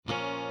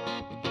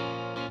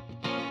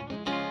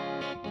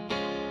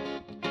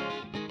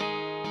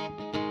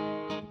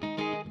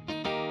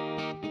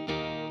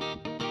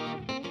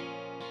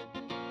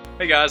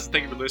Hey guys,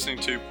 thank you for listening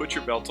to Put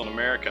Your Belt on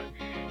America.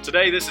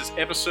 Today, this is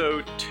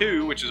episode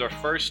 2, which is our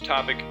first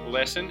topic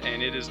lesson,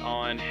 and it is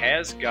on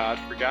Has God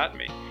Forgotten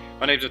Me?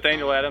 My name is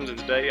Nathaniel Adams, and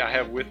today I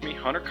have with me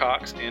Hunter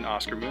Cox and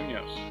Oscar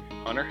Munoz.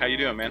 Hunter, how you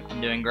doing, man?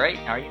 I'm doing great.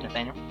 How are you,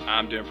 Nathaniel?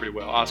 I'm doing pretty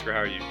well. Oscar, how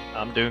are you?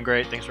 I'm doing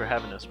great. Thanks for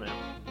having us, man.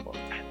 Well,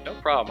 no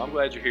problem. I'm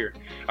glad you're here.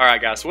 All right,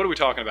 guys, so what are we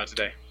talking about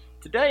today?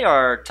 Today,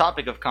 our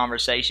topic of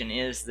conversation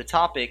is the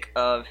topic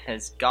of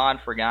Has God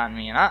Forgotten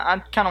Me? And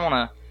I kind of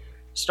want to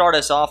start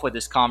us off with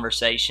this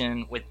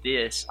conversation with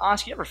this.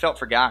 Oscar, you ever felt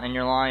forgotten in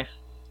your life?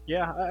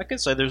 Yeah, I could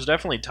say there's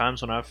definitely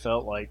times when I've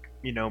felt like,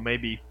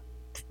 maybe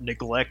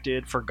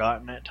neglected,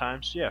 forgotten at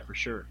times. Yeah, for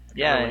sure. I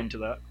can relate to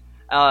that.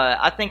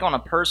 I think on a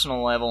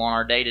personal level, on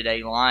our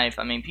day-to-day life,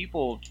 I mean,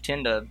 people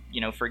tend to,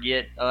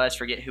 forget us,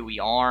 forget who we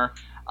are.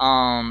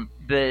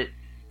 But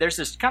there's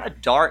this kind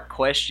of dark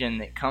question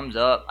that comes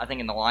up, I think,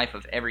 in the life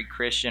of every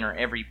Christian or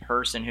every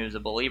person who's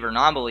a believer or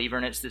non-believer,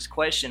 and it's this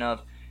question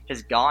of,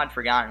 has God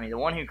forgotten me? The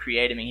one who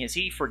created me, has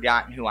He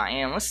forgotten who I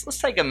am? Let's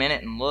take a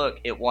minute and look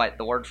at what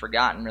the word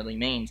forgotten really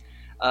means.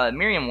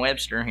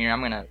 Merriam-Webster here, I'm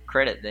going to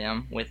credit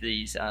them with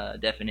these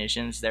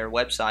definitions. Their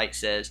website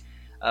says,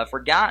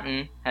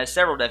 forgotten has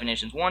several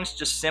definitions. One's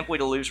just simply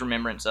to lose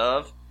remembrance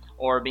of,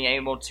 or be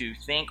able to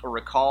think or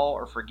recall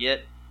or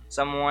forget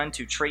someone,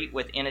 to treat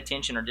with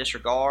inattention or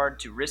disregard,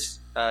 to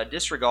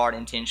disregard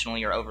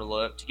intentionally or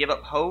overlook, to give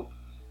up hope,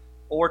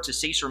 or to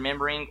cease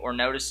remembering or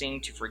noticing,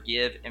 to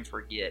forgive and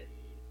forget.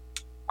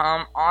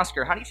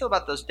 Oscar, how do you feel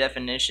about those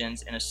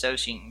definitions and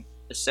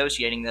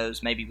associating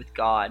those maybe with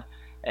God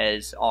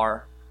as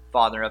our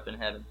Father up in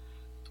heaven?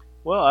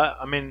 Well,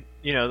 I mean,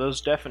 those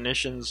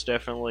definitions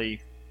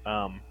definitely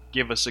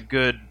give us a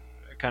good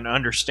kind of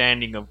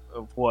understanding of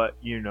what,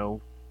 you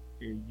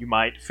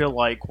might feel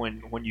like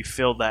when you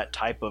feel that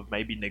type of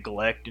maybe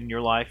neglect in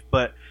your life.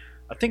 But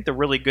I think the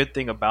really good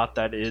thing about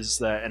that is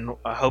that, and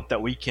I hope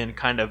that we can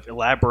kind of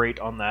elaborate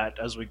on that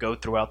as we go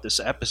throughout this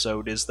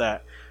episode, is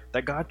that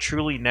God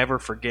truly never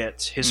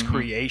forgets His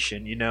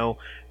creation,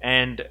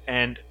 and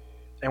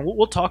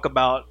we'll talk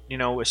about,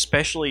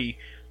 especially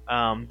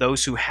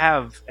those who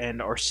have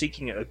and are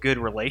seeking a good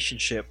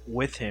relationship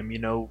with Him.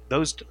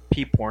 Those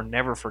people are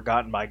never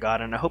forgotten by God,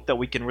 and I hope that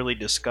we can really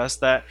discuss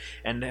that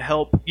and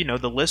help,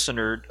 the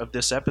listener of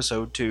this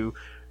episode to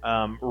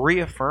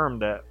reaffirm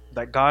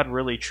that God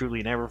really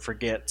truly never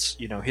forgets,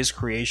 His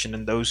creation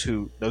and those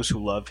who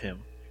love Him.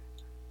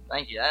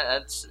 Thank you.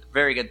 That's a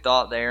very good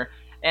thought there.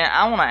 And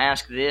I want to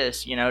ask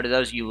this, to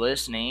those of you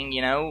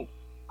listening,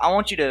 I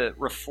want you to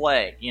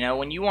reflect,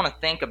 when you want to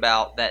think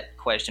about that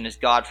question, has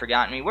God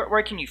forgotten me?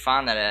 Where can you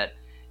find that at?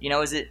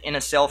 Is it in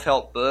a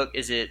self-help book?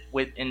 Is it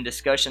in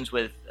discussions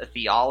with a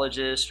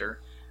theologist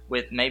or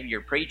with maybe your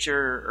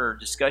preacher or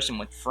discussion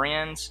with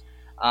friends?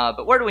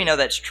 But where do we know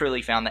that's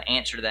truly found, the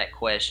answer to that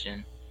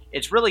question?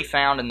 It's really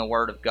found in the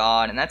Word of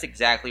God, and that's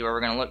exactly where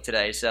we're going to look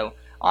today. So,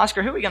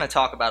 Oscar, who are we going to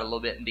talk about a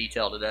little bit in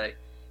detail today?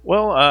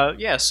 Well,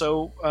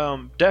 so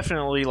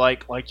definitely,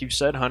 like you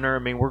said, Hunter, I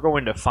mean, we're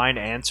going to find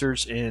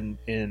answers in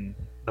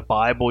the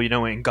Bible,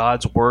 in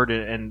God's Word,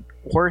 and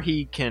where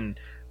He can,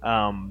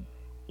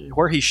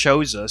 where He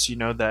shows us,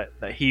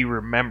 that He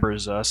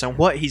remembers us, and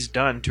what He's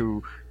done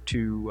to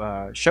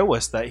show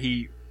us that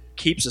He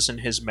keeps us in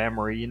His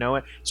memory,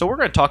 So we're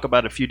going to talk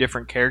about a few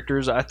different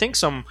characters. I think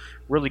some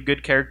really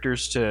good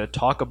characters to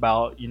talk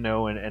about,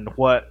 and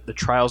what the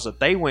trials that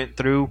they went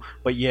through,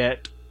 but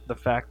yet the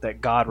fact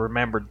that God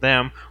remembered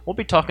them. We'll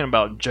be talking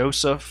about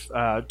Joseph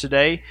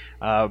today.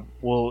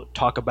 We'll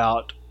talk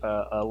about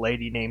a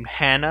lady named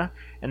Hannah,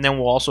 and then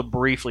we'll also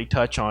briefly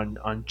touch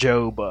on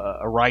Job,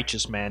 a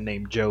righteous man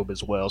named Job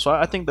as well. So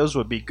I think those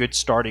would be good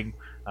starting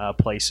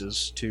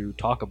places to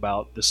talk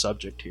about the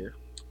subject here.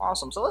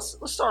 Awesome. So let's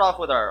start off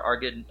with our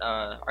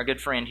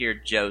good friend here,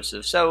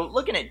 Joseph. So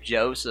looking at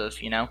Joseph,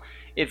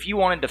 if you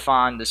wanted to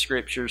find the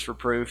scriptures for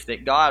proof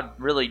that God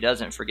really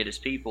doesn't forget His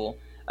people,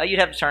 you'd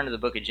have to turn to the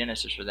book of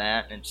Genesis for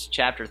that. And it's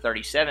chapter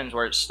 37 is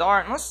where it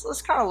starts. And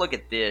let's kind of look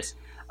at this.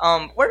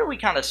 Where do we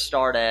kind of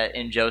start at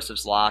in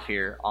Joseph's life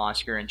here,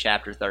 Oscar, in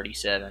chapter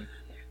 37?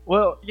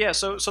 Well, yeah,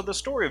 so the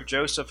story of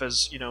Joseph,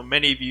 as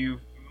many of you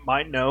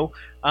might know,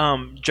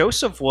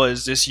 Joseph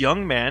was this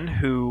young man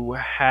who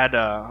had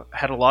a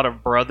lot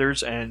of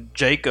brothers, and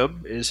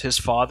Jacob is his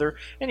father.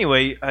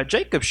 Anyway,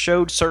 Jacob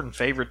showed certain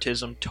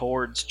favoritism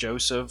towards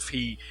Joseph.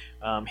 He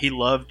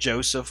loved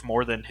Joseph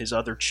more than his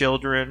other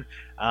children,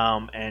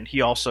 and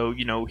he also,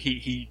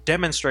 he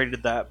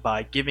demonstrated that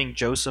by giving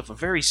Joseph a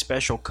very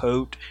special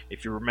coat.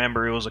 If you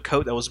remember, it was a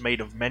coat that was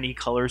made of many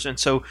colors, and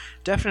so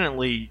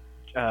definitely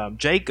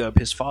Jacob,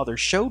 his father,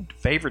 showed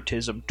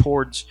favoritism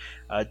towards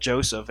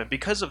Joseph, and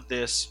because of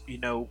this,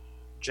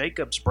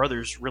 Jacob's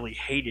brothers really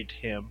hated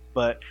him.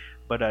 But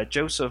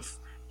Joseph,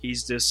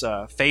 he's this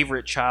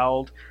favorite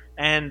child,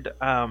 and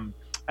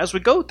as we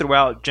go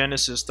throughout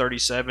Genesis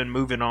 37,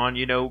 moving on,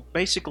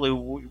 basically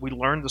we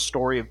learn the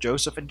story of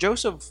Joseph. And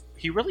Joseph,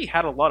 he really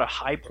had a lot of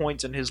high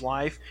points in his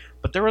life,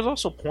 but there was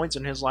also points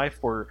in his life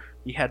where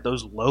he had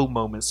those low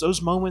moments,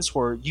 those moments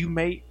where he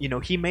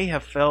may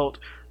have felt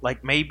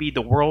like maybe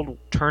the world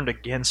turned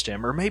against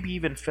him, or maybe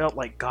even felt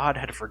like God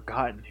had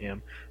forgotten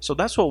him. So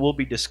that's what we'll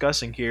be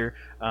discussing here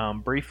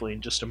briefly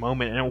in just a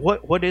moment. And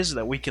what is it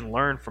that we can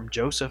learn from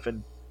Joseph,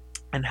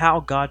 and how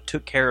God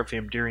took care of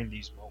him during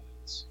these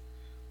moments.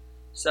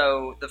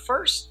 So the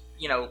first,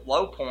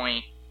 low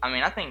point, I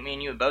mean, I think me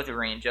and you would both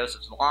agree in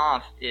Joseph's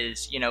life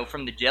is,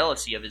 from the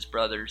jealousy of his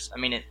brothers. I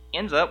mean, it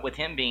ends up with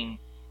him being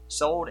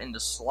sold into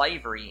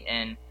slavery,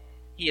 and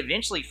he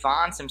eventually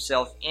finds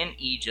himself in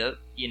Egypt,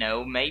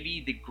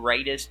 maybe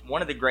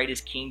one of the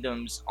greatest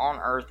kingdoms on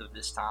earth of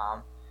this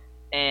time.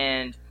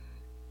 And,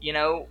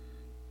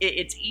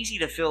 it's easy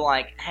to feel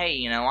like,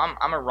 hey,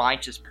 I'm a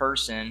righteous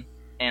person,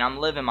 and I'm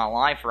living my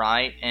life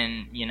right,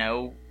 and,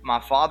 my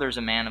father's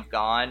a man of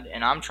God,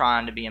 and I'm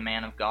trying to be a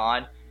man of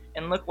God,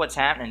 and look what's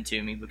happening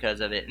to me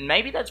because of it. And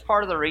maybe that's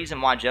part of the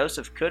reason why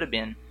Joseph could have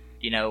been,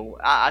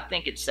 I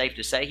think it's safe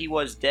to say he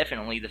was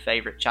definitely the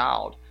favorite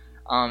child.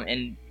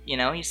 And,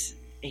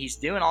 he's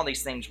doing all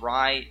these things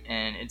right,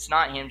 and it's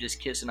not him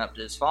just kissing up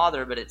to his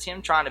father, but it's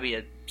him trying to be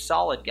a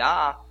solid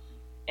guy.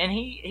 And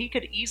he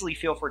could easily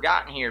feel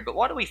forgotten here. But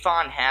what do we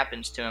find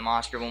happens to him,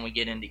 Oscar, when we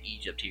get into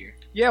Egypt here?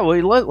 Yeah, well,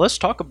 let's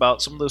talk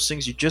about some of those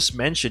things you just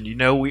mentioned.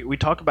 We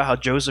talk about how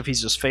Joseph,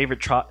 he's his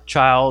favorite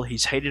child.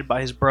 He's hated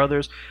by his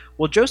brothers.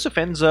 Well, Joseph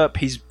ends up,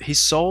 he's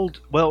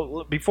sold,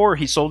 well, before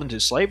he's sold into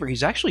slavery,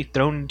 he's actually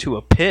thrown into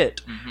a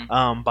pit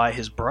by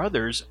his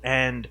brothers.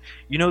 And,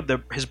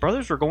 his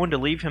brothers were going to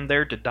leave him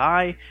there to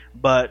die,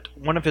 but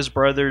one of his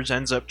brothers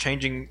ends up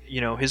changing,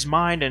 his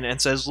mind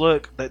and says,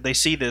 look, they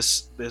see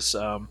this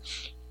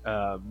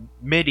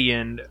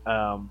Midian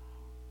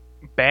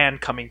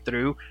band coming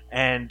through,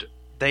 and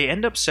they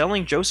end up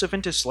selling Joseph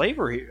into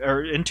slavery,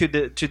 or into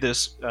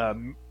this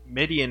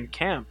Midian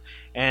camp.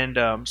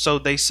 And so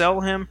they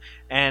sell him,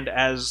 and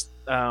as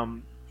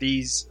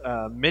these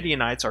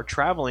Midianites are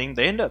traveling,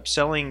 they end up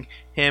selling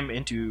him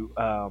into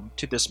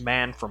to this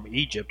man from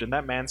Egypt, and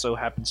that man so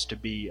happens to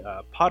be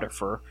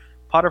Potiphar.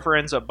 Potiphar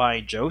ends up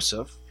buying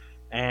Joseph,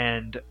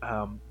 and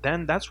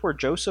then that's where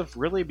Joseph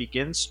really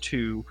begins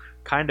to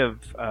kind of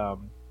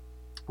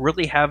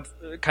really have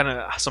kind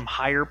of some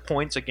higher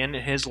points again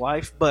in his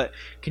life. But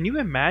can you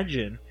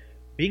imagine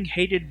being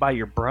hated by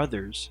your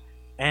brothers,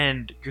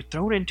 and you're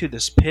thrown into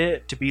this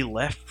pit to be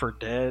left for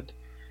dead,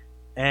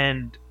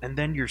 and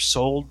then you're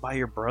sold by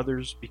your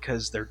brothers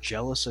because they're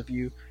jealous of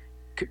you?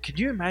 Could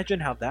you imagine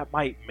how that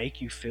might make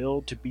you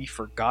feel, to be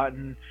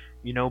forgotten,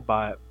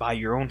 by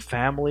your own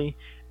family?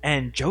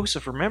 And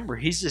Joseph, remember,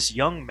 he's this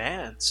young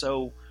man.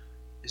 So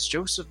is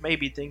Joseph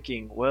maybe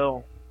thinking,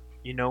 well,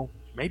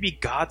 maybe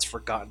God's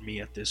forgotten me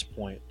at this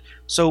point?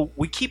 So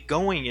we keep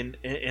going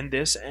in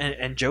this,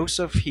 and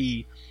Joseph,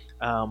 he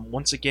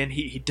once again,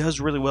 he does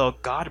really well.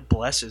 God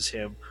blesses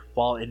him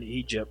while in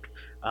Egypt.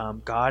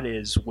 God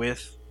is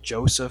with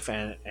Joseph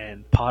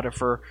and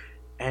Potiphar,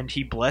 and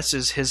he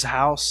blesses his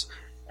house,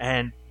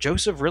 and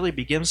Joseph really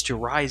begins to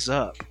rise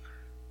up.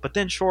 But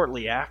then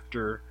shortly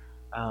after,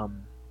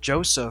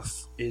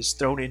 Joseph is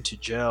thrown into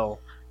jail,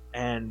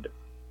 and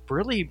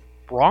really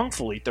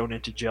wrongfully thrown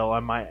into jail, I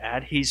might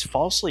add. He's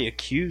falsely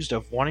accused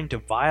of wanting to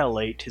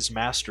violate his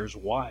master's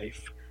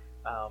wife.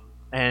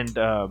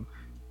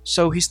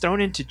 So he's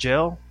thrown into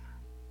jail,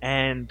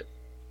 and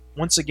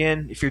once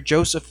again, if you're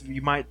Joseph,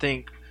 you might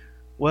think,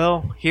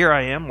 well, here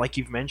I am, like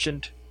you've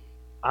mentioned.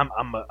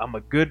 I'm a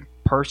good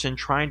person,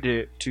 trying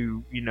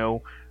to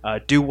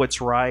do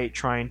what's right,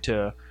 trying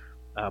to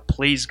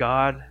please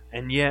God,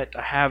 and yet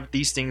I have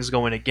these things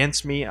going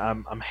against me.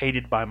 I'm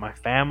hated by my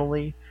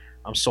family.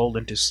 I'm sold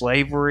into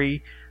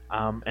slavery,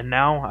 and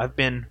now I've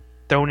been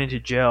thrown into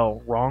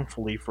jail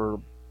wrongfully for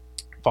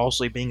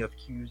falsely being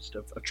accused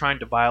of trying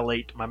to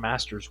violate my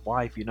master's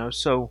wife.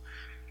 So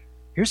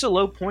here's a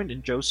low point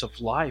in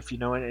Joseph's life,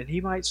 and he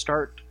might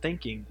start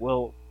thinking,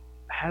 well,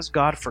 has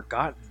God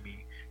forgotten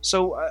me?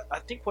 So I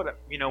think what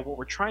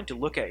we're trying to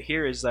look at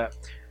here is that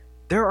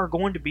there are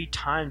going to be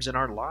times in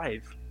our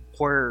life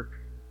where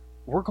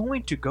we're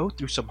going to go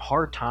through some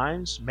hard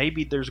times.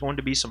 Maybe there's going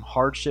to be some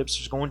hardships.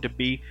 There's going to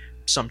be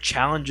some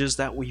challenges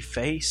that we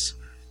face.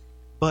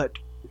 But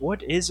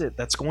what is it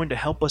that's going to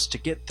help us to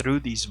get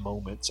through these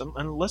moments?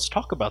 And let's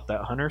talk about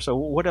that, Hunter. So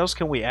what else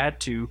can we add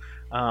to,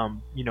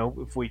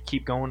 if we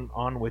keep going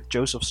on with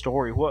Joseph's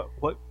story,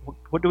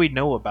 what do we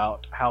know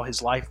about how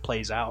his life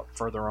plays out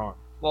further on?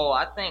 Well,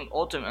 I think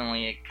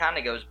ultimately it kind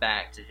of goes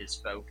back to his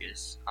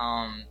focus.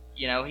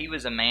 He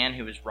was a man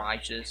who was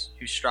righteous,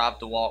 who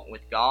strived to walk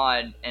with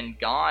God, and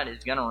God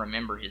is going to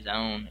remember his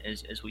own,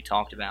 as we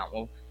talked about.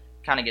 We'll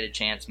kind of get a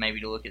chance maybe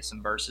to look at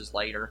some verses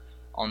later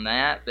on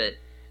that, but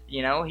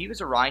he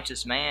was a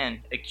righteous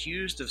man,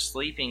 accused of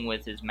sleeping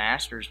with his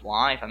master's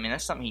wife. I mean,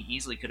 that's something he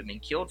easily could have been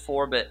killed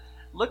for, but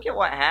look at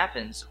what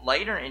happens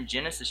later in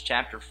Genesis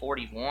chapter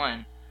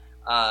 41.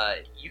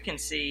 You can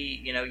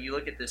see, you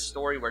look at this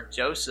story where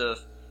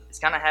Joseph is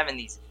kind of having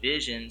these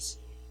visions,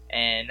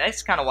 and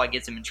that's kind of what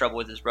gets him in trouble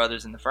with his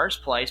brothers in the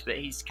first place. But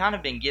he's kind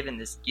of been given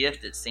this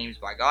gift, it seems,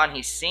 by God, and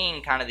he's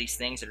seeing kind of these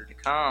things that are to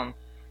come,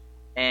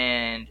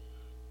 and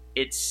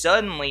it's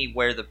suddenly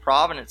where the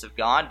providence of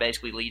God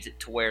basically leads it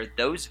to where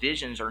those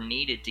visions are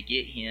needed to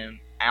get him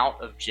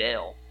out of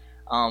jail.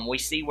 We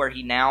see where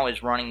he now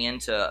is running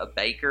into a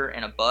baker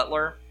and a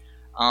butler,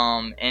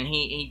 and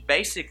he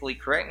basically,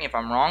 correct me if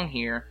I'm wrong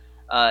here,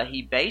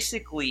 he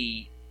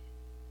basically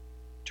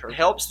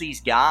helps these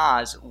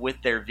guys with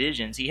their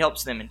visions. He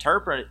helps them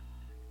interpret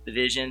the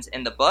visions,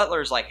 and the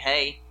butler's like,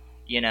 hey,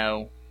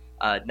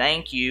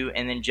 thank you.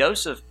 And then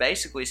Joseph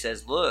basically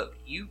says, look,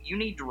 you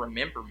need to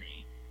remember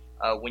me.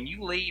 When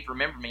you leave,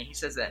 remember me. He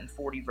says that in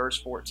 40 verse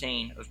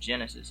 14 of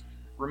Genesis.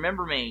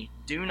 Remember me.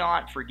 Do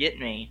not forget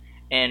me.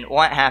 And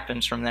what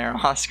happens from there,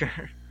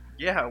 Oscar?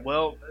 Yeah,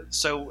 well,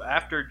 so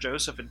after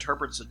Joseph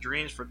interprets the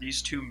dreams for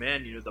these two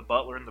men, the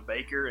butler and the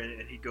baker,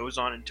 and he goes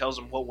on and tells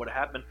them what would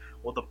happen.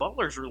 Well, the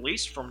butler's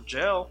released from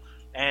jail,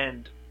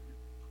 and,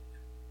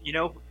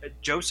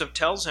 Joseph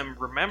tells him,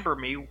 remember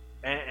me,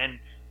 and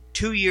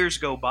 2 years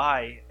go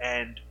by,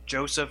 and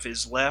Joseph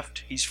is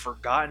left. He's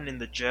forgotten in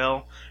the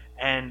jail.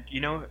 And,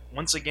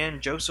 once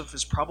again, Joseph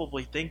is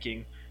probably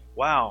thinking,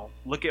 wow,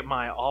 look at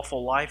my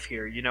awful life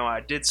here.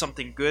 I did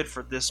something good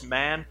for this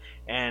man,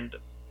 and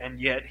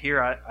yet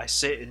here I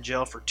sit in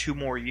jail for 2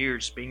 more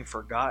years being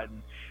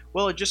forgotten.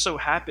 Well, it just so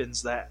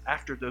happens that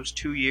after those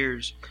 2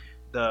 years,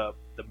 the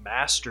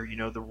master,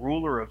 the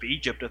ruler of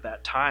Egypt at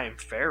that time,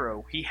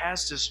 Pharaoh, he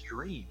has this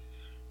dream.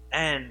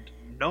 And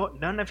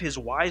none of his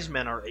wise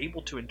men are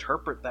able to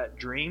interpret that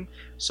dream.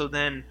 So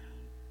then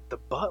the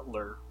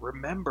butler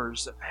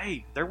remembers that,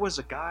 hey, there was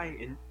a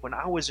guy when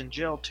I was in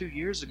jail 2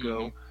 years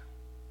ago,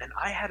 and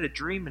I had a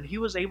dream, and he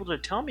was able to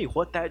tell me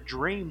what that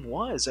dream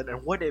was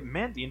and what it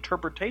meant, the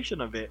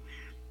interpretation of it.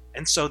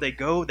 And so they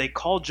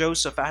call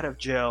Joseph out of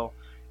jail,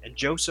 and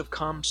Joseph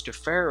comes to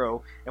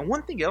Pharaoh. And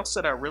one thing else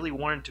that I really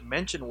wanted to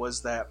mention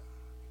was that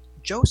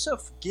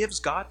Joseph gives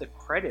God the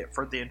credit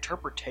for the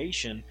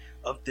interpretation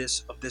of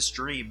this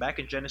dream. Back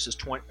in Genesis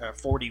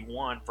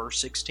 41,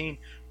 verse 16,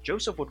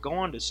 Joseph would go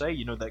on to say,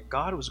 that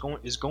God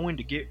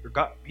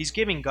he's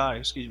giving God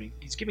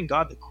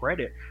the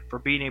credit for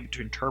being able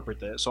to interpret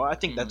that. So I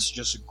think that's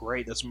just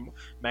great. That's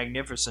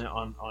magnificent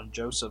on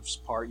Joseph's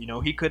part.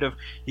 He could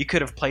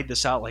have played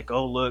this out like,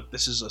 oh look,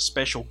 this is a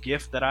special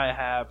gift that I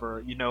have,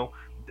 or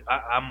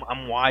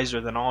I'm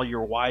wiser than all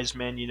your wise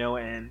men,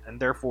 and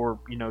therefore,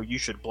 you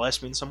should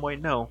bless me in some way.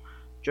 No,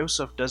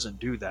 Joseph doesn't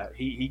do that.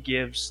 He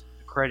gives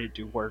credit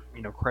to where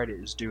credit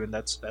is due, and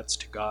that's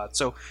to God.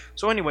 So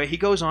anyway, he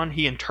goes on.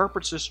 He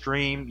interprets this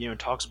dream.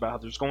 Talks about how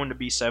there's going to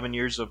be 7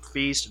 years of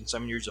feast and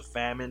 7 years of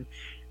famine,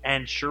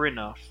 and sure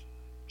enough,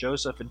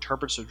 Joseph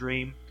interprets the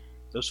dream.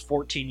 Those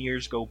 14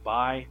 years go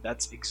by.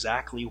 That's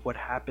exactly what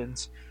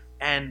happens,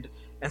 and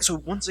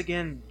so once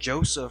again,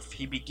 Joseph,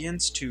 he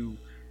begins to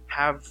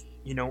have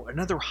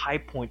another high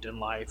point in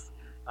life.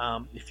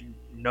 If you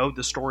know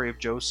the story of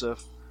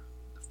Joseph,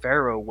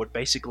 Pharaoh would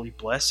basically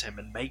bless him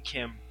and make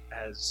him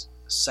as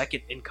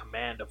second in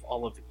command of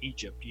all of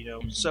Egypt.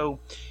 So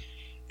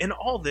in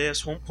all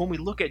this, when we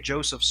look at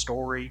Joseph's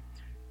story,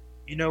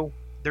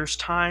 there's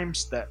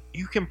times that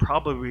you can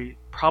probably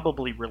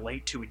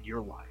relate to in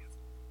your life.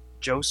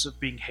 Joseph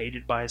being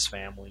hated by his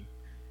family,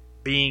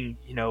 being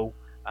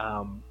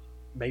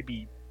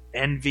maybe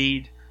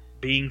envied,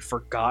 being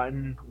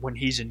forgotten when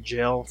he's in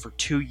jail for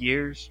 2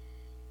 years.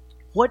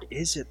 What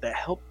is it that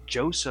helped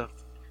Joseph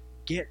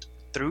get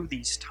through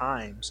these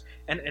times?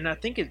 And I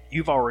think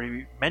you've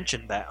already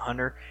mentioned that,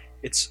 Hunter.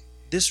 It's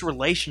this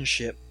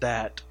relationship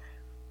that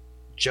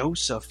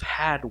Joseph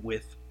had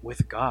with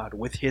God,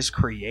 with his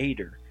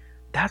Creator.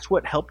 That's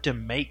what helped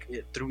him make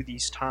it through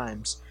these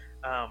times.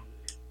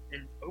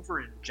 And over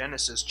in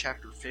Genesis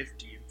chapter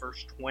 50 and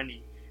verse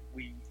 20,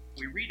 we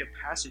read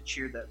a passage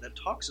here that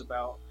talks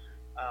about,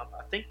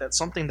 I think that's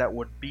something that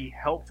would be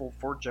helpful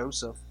for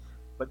Joseph.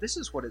 But this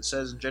is what it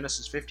says in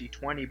Genesis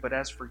 50:20. But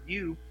as for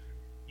you,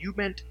 you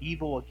meant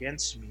evil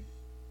against me,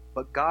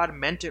 but God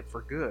meant it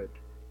for good.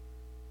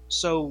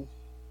 So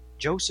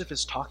Joseph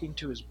is talking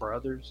to his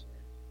brothers,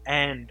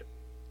 and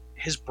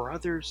his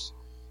brothers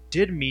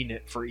did mean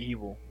it for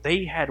evil.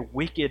 They had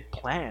wicked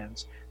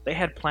plans. They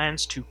had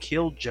plans to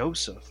kill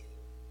Joseph.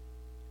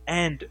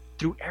 And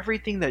through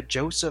everything that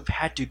Joseph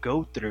had to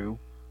go through,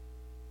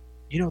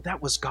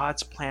 that was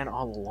God's plan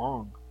all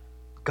along.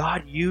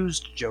 God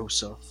used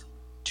Joseph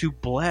to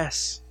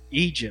bless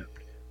Egypt,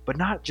 but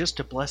not just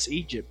to bless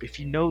Egypt. If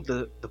you know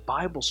the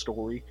Bible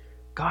story,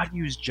 God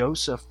used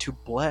Joseph to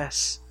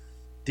bless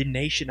the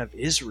nation of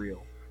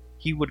Israel.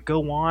 He would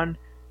go on,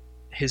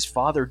 his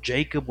father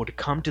Jacob would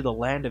come to the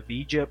land of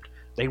Egypt,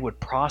 they would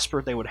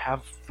prosper, they would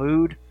have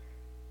food,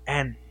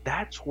 and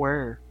that's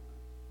where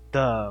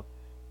the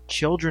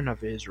children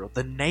of Israel,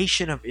 the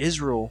nation of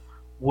Israel,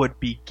 would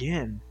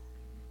begin.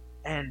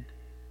 And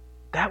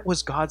that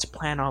was God's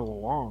plan all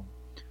along.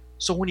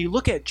 So when you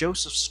look at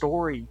Joseph's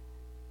story,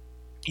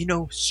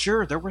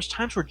 Sure, there was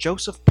times where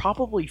Joseph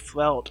probably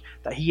felt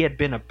that he had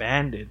been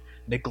abandoned,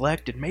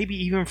 neglected, maybe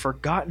even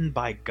forgotten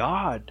by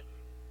God.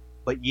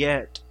 But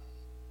yet,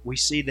 we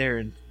see there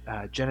in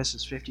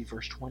Genesis 50,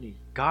 verse 20,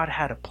 God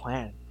had a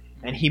plan,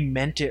 and he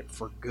meant it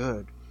for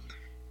good.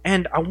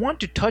 And I want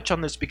to touch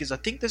on this because I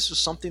think this is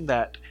something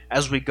that,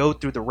 as we go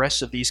through the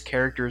rest of these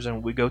characters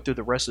and we go through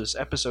the rest of this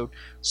episode,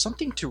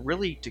 something to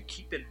really to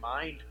keep in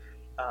mind,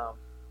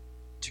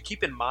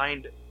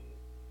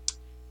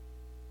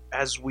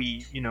 as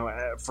we,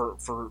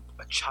 for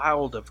a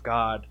child of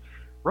God.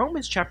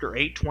 Romans chapter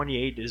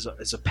 8:28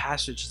 is a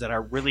passage that I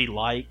really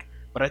like,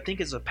 but I think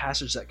is a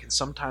passage that can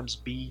sometimes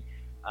be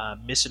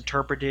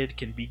misinterpreted,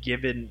 can be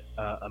given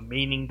a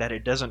meaning that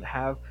it doesn't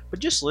have. But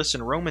just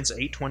listen, Romans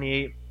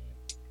 8:28.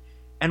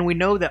 And we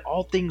know that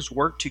all things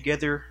work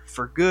together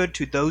for good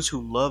to those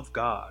who love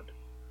God.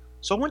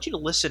 So I want you to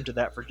listen to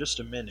that for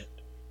just a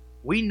minute.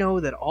 We know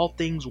that all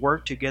things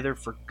work together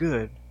for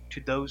good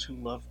to those who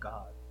love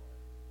God.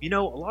 A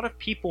lot of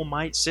people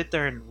might sit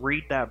there and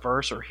read that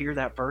verse or hear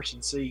that verse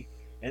and see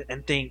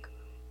and think,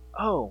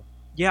 oh,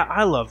 yeah,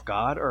 I love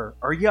God, or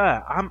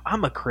yeah,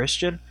 I'm a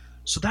Christian,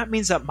 so that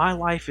means that my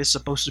life is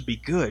supposed to be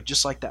good,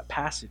 just like that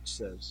passage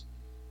says.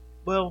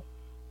 Well,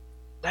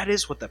 that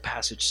is what the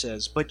passage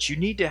says, but you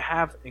need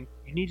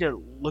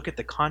to look at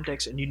the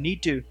context, and you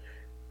need to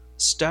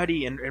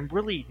study and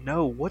really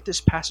know what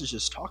this passage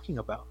is talking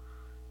about.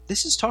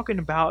 This is talking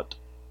about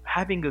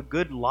having a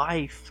good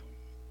life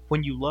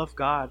when you love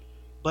God,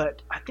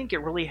 but I think it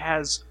really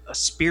has a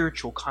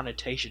spiritual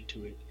connotation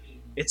to it.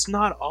 It's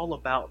not all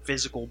about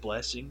physical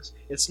blessings.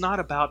 It's not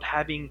about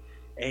having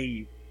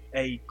a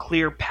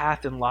clear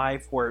path in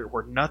life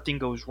where nothing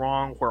goes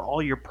wrong, where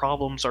all your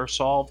problems are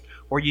solved,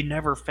 where you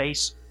never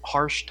face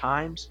harsh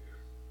times.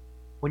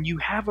 When you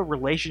have a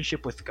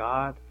relationship with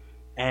God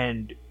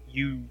and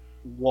you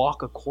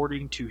walk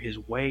according to his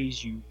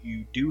ways,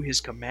 you do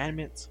his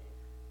commandments,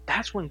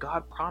 that's when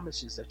God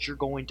promises that you're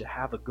going to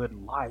have a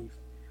good life.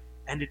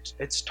 And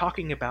it's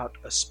talking about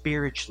a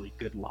spiritually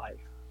good life.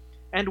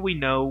 And we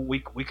know we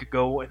could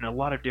go in a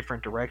lot of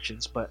different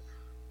directions, but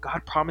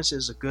God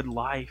promises a good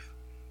life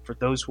for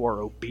those who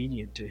are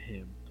obedient to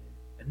him.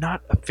 And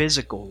not a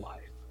physical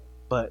life,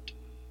 but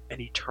an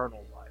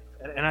eternal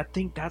life. And I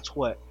think that's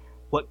what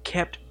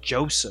kept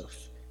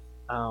Joseph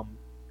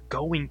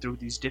going through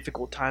these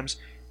difficult times,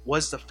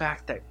 was the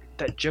fact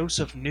that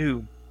Joseph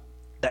knew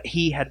that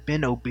he had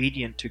been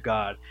obedient to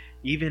God,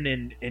 even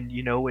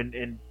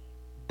in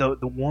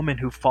the woman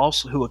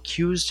who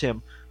accused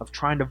him of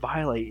trying to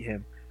violate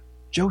him.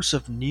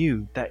 Joseph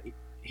knew that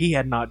he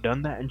had not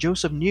done that, and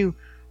Joseph knew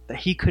that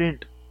he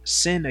couldn't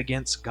sin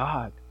against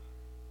God.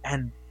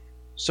 And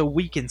so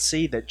we can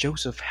see that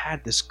Joseph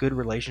had this good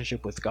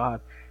relationship with God.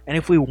 And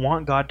if we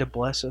want God to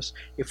bless us,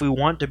 if we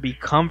want to be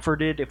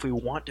comforted, if we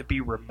want to be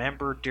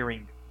remembered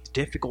during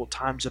difficult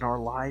times in our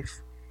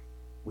life,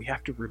 we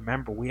have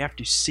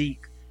to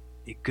seek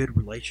a good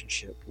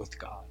relationship with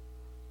God.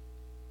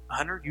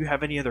 Hunter, do you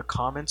have any other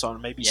comments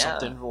on maybe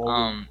something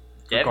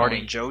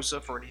regarding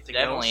Joseph or anything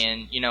else?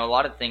 Definitely, and a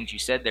lot of things you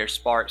said there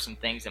sparked some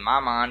things in my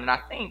mind, and I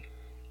think,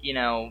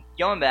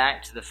 going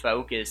back to the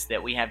focus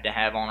that we have to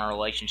have on our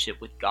relationship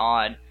with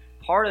God,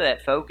 part of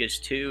that focus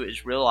too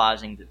is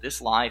realizing that this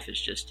life is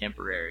just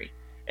temporary.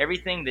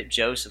 Everything that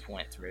Joseph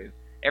went through,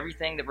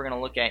 everything that we're going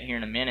to look at here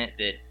in a minute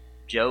that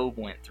Job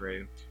went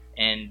through,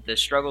 and the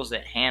struggles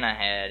that Hannah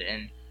had,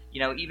 and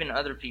even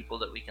other people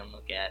that we can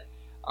look at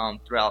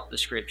throughout the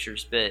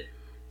scriptures, but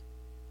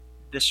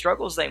the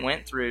struggles they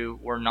went through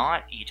were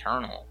not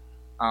eternal.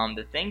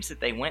 The things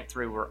that they went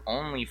through were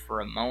only for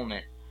a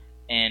moment,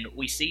 and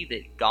we see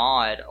that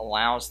God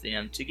allows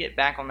them to get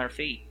back on their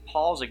feet.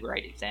 Paul's a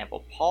great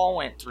example. Paul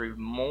went through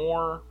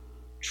more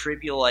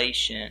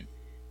tribulation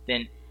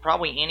than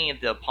probably any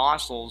of the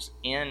apostles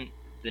in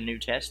the New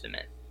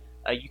Testament.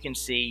 You can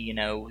see,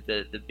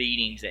 the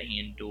beatings that he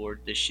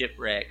endured, the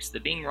shipwrecks, the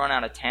being run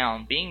out of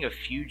town, being a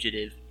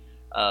fugitive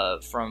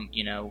from,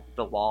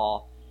 the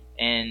law,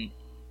 and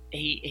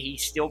he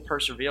still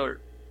persevered,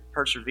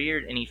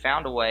 and he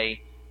found a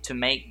way to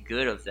make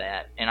good of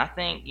that. And I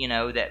think,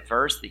 that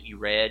verse that you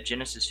read,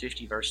 Genesis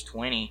 50 verse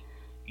 20,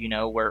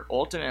 where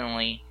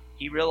ultimately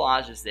he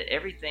realizes that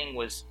everything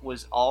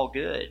was all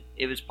good.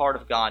 It was part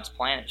of God's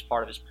plan. It was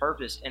part of his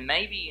purpose. And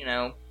maybe,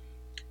 when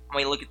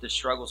we look at the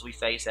struggles we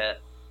face as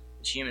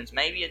humans,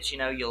 maybe it's,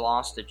 you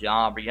lost a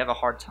job, or you have a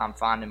hard time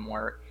finding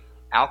work.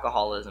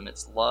 Alcoholism,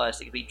 it's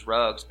lust, it could be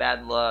drugs,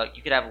 bad luck.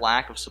 You could have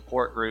lack of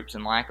support groups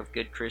and lack of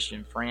good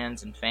Christian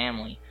friends and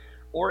family.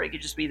 Or it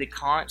could just be the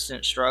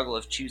constant struggle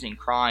of choosing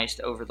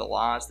Christ over the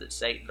lies that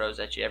Satan throws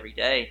at you every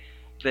day.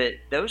 But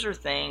those are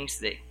things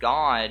that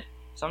God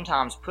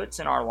sometimes puts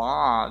in our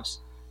lives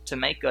to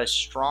make us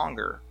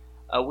stronger.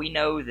 We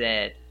know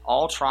that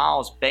all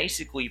trials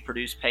basically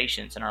produce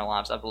patience in our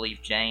lives. I believe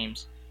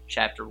James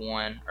chapter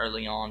 1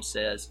 early on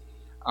says.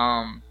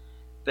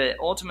 But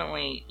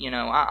ultimately,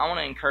 I want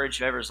to encourage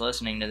whoever's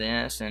listening to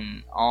this,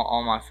 and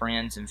all my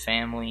friends and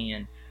family,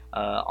 and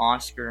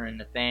Oscar and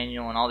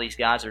Nathaniel and all these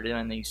guys are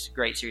doing these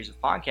great series of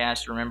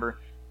podcasts. Remember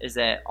is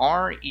that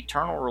our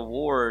eternal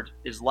reward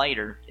is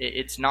later.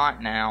 It's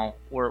not now.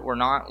 We're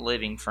not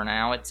living for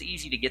now. It's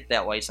easy to get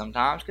that way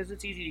sometimes because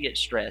it's easy to get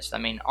stressed. I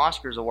mean,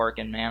 Oscar's a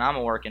working man. I'm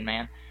a working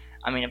man.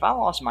 I mean, if I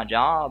lost my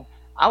job,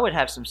 I would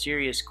have some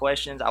serious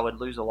questions. I would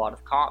lose a lot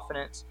of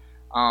confidence.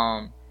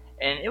 And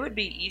it would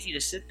be easy to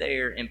sit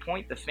there and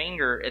point the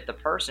finger at the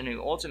person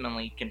who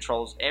ultimately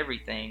controls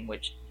everything,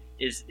 which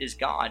is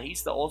God.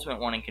 He's the ultimate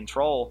one in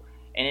control.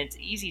 And it's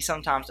easy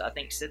sometimes to, I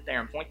think, sit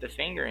there and point the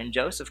finger, and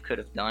Joseph could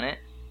have done it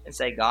and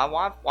say, God,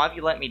 why have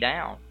you let me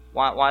down?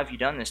 Why have you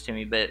done this to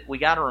me? But we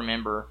got to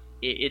remember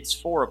it's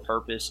for a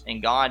purpose,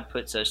 and God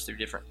puts us through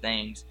different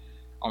things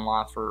on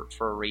life for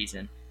a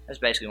reason. That's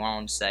basically what I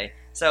wanted to say.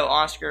 So,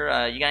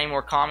 Oscar, you got any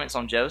more comments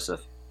on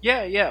Joseph?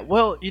 Yeah.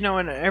 Well,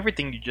 and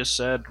everything you just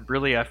said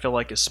really I feel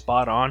like is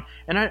spot on.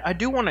 And I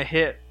do want to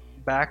hit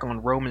back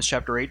on Romans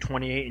chapter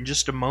 8:28 in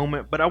just a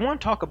moment, but I want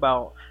to talk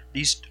about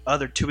these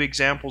other two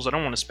examples. I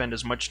don't want to spend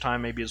as much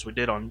time maybe as we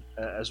did on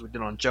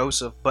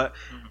Joseph, but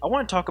I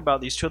want to talk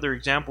about these two other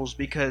examples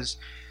because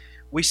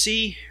we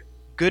see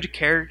good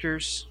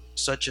characters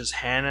such as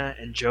Hannah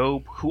and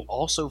Job who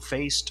also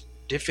faced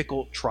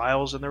difficult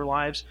trials in their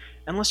lives.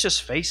 And let's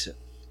just face it,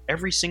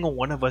 every single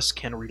one of us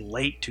can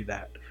relate to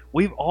that.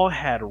 We've all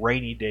had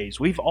rainy days.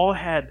 We've all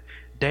had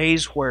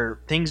days where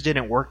things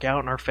didn't work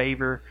out in our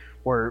favor,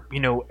 where,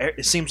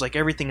 it seems like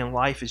everything in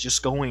life is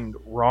just going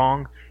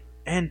wrong.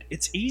 And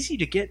it's easy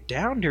to get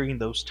down during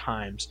those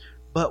times,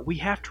 but we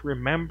have to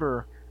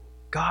remember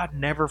God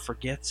never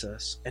forgets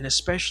us. And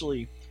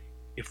especially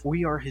if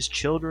we are His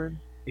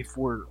children, if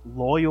we're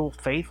loyal,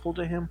 faithful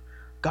to Him,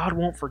 God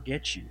won't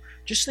forget you.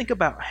 Just think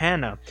about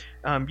Hannah.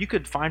 You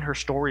could find her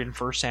story in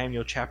 1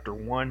 Samuel chapter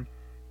 1.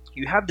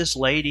 You have this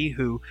lady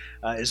who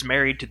is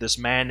married to this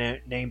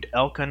man named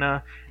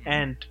Elkanah,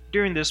 and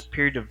during this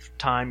period of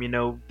time,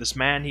 this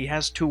man, he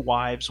has two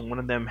wives, and one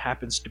of them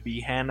happens to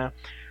be Hannah.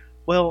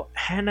 Well,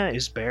 Hannah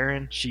is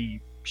barren.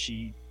 She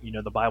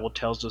the Bible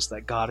tells us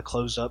that God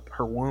closed up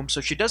her womb, so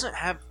she doesn't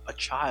have a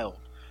child.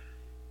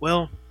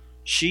 Well,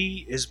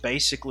 she's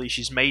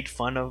made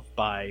fun of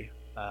by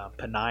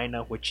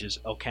Peninnah, which is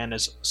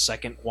Elkanah's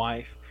second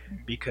wife,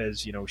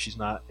 because, she's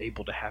not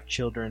able to have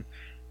children.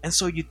 And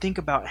so you think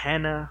about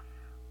Hannah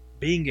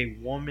being a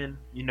woman,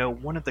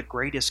 one of the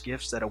greatest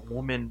gifts that a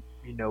woman,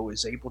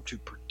 is able to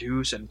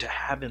produce and to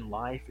have in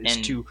life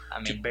is to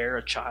bear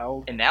a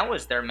child. And that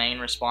was their main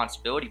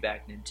responsibility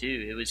back then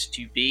too. It was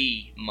to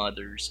be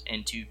mothers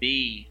and to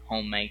be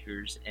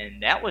homemakers,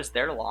 and that was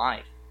their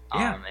life.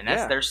 And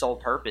that's their sole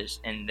purpose.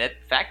 And that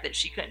fact that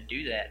she couldn't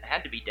do that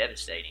had to be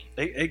devastating.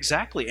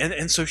 Exactly.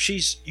 And so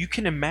you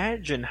can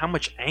imagine how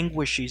much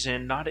anguish she's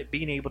in, not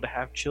being able to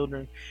have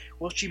children.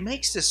 Well, she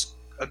makes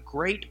a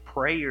great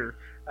prayer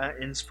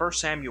in 1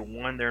 Samuel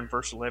 1 there in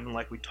verse 11,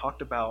 like we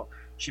talked about.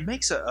 She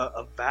makes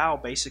a vow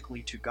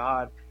basically to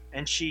God,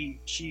 and she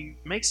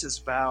makes this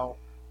vow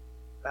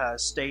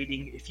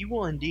stating, if you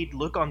will indeed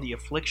look on the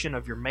affliction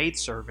of your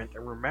maidservant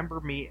and remember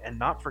me and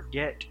not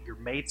forget your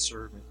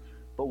maidservant,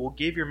 but will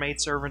give your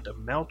maidservant a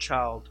male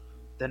child,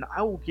 then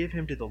I will give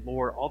him to the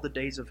Lord all the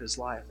days of his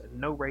life, and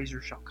no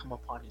razor shall come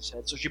upon his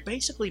head. So she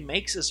basically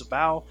makes this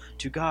vow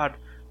to God.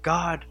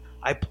 God,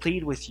 I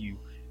plead with you,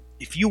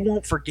 if you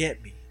won't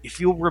forget me, if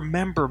you'll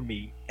remember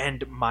me and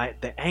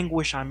the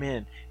anguish I'm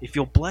in, if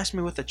you'll bless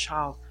me with a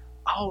child,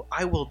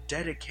 I will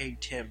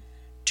dedicate him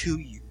to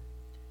you.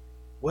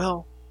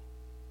 Well,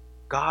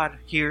 God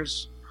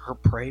hears her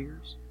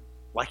prayers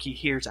like He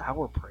hears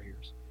our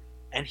prayers.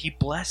 And He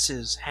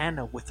blesses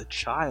Hannah with a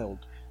child.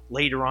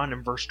 Later on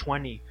in verse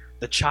 20,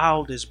 the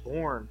child is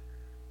born.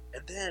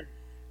 And then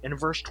in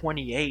verse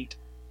 28,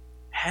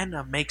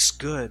 Hannah makes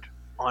good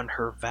on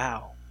her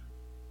vow.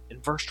 In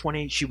verse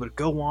 28, she would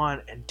go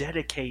on and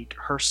dedicate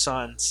her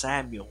son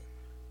Samuel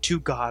to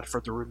God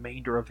for the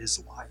remainder of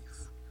his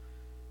life.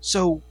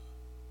 So,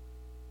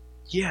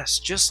 yes,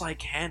 just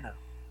like Hannah,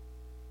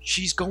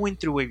 she's going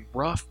through a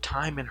rough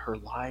time in her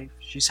life.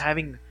 She's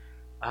having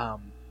a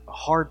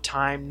hard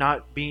time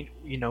not being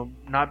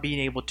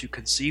able to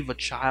conceive a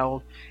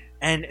child.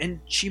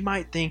 And she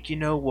might think,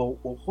 well,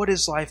 what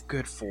is life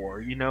good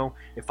for?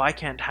 If I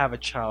can't have a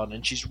child,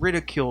 and she's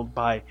ridiculed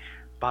by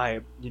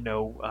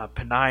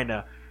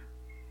Peninnah.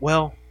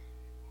 Well,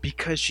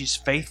 because she's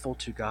faithful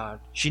to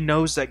God, she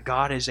knows that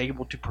God is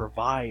able to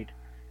provide.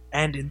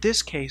 And in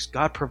this case,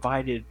 God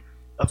provided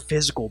a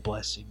physical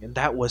blessing, and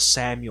that was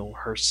Samuel,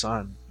 her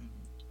son.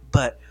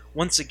 But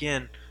once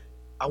again,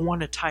 I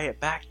want to tie it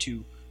back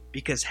to,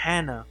 because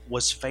Hannah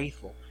was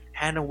faithful.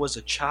 Hannah was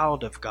a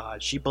child of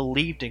God. She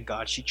believed in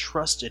God. She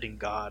trusted in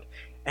God.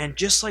 And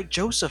just like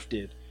Joseph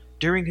did,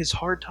 during his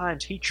hard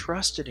times, he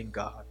trusted in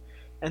God.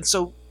 And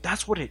so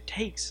that's what it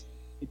takes.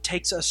 It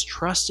takes us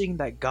trusting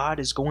that God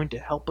is going to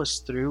help us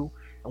through.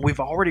 And we've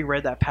already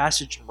read that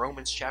passage in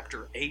Romans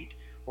chapter 8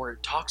 where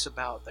it talks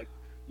about that,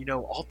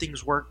 all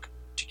things work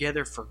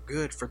together for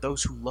good for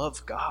those who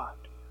love God.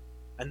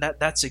 And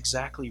that's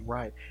exactly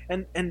right.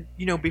 And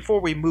before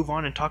we move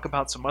on and talk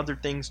about some other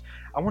things,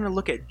 I want to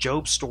look at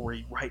Job's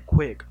story right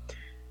quick.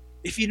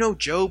 if you know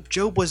Job,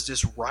 Job was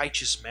this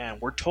righteous man.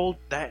 We're told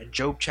that in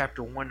Job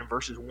chapter 1 and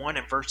verses 1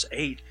 and verse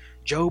 8.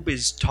 Job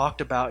is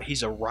talked about,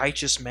 he's a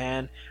righteous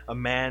man, a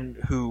man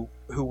who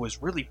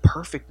was really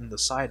perfect in the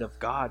sight of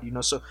God.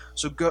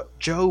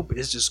 Job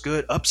is this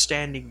good,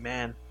 upstanding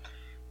man.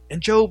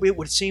 And Job, it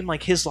would seem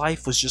like his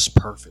life was just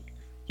perfect.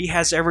 He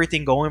has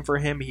everything going for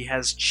him. He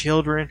has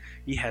children.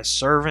 He has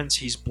servants.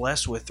 He's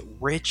blessed with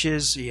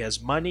riches. He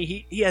has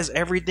money. He has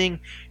everything.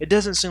 It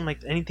doesn't seem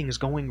like anything is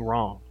going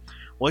wrong.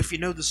 Well, if you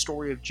know the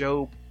story of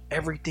Job,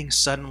 everything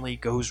suddenly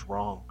goes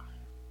wrong.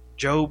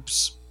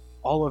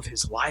 All of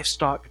his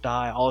livestock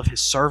die. All of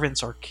his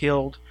servants are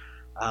killed.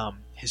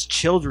 His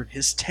children,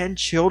 his 10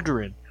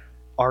 children,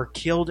 are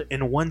killed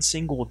in one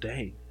single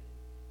day.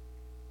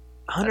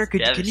 Hunter,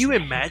 can you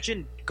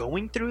imagine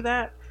going through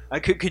that?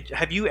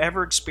 Have you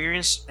ever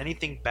experienced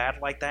anything bad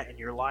like that in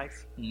your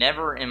life?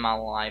 Never in my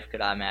life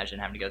could I imagine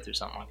having to go through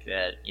something like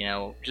that.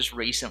 Just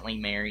recently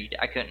married,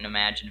 I couldn't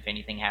imagine if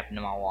anything happened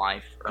to my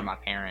wife or my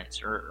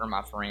parents or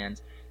my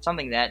friends.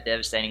 Something that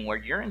devastating where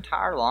your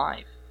entire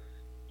life,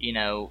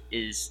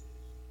 is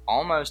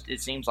almost, it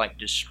seems like,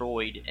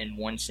 destroyed in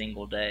one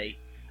single day.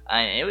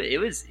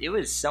 It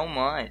was so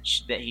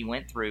much that he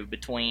went through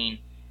between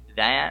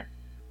that,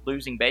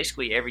 losing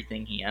basically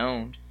everything he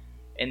owned,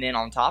 and then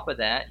on top of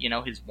that,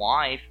 his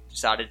wife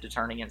decided to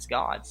turn against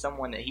God.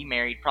 Someone that he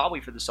married probably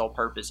for the sole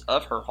purpose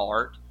of her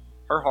heart.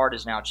 Her heart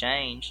has now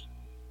changed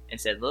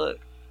and said, look,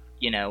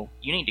 you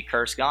need to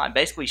curse God.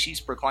 Basically, she's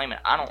proclaiming,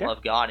 I don't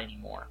love God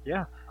anymore.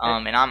 Yeah.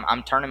 And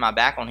I'm turning my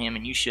back on him,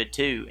 and you should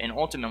too. And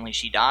ultimately,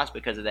 she dies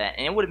because of that.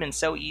 And it would have been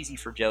so easy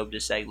for Job to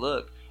say,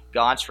 look,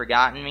 God's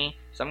forgotten me,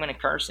 so I'm going to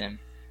curse him.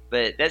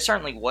 But that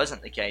certainly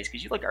wasn't the case,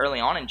 because you look early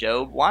on in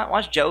Job.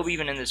 Why's Job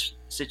even in this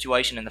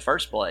situation in the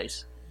first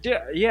place?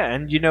 Yeah,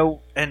 and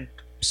and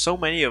so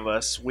many of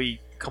us,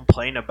 we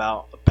complain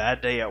about a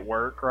bad day at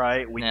work,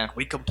 right?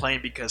 We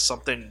complain because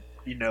something,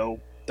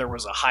 there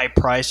was a high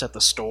price at the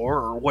store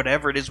or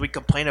whatever it is. We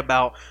complain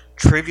about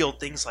trivial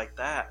things like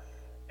that.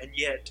 And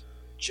yet,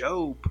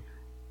 Job,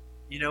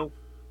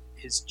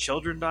 his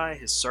children die,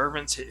 his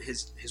servants,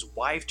 his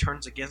wife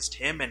turns against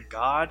him and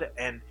God.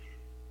 And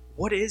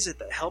what is it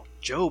that helped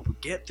Job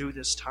get through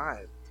this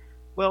time?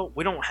 Well,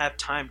 we don't have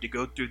time to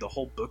go through the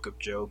whole book of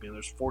Job.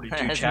 There's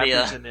 42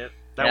 chapters in it.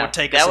 That would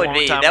take us a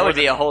long time. That would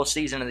be a whole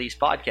season of these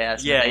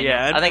podcasts.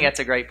 Yeah. I think that's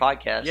a great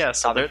podcast. Yeah,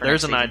 so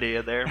there's an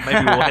idea there.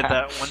 Maybe we'll hit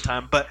that one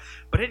time. But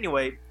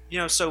anyway,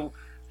 so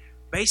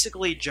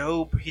basically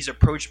Job, he's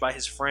approached by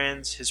his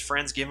friends. His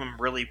friends give him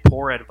really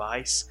poor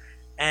advice.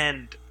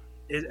 And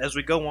as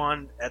we go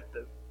on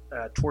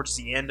towards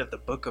the end of the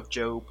book of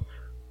Job,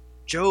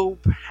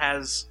 Job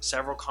has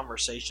several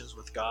conversations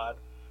with God.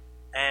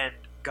 And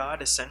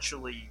God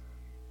essentially,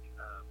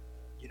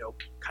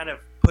 kind of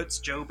puts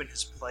Job in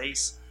his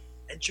place,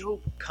 and Job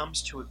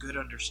comes to a good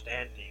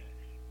understanding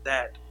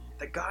that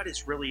God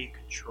is really in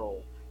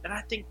control. And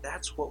I think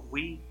that's what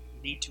we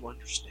need to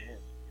understand,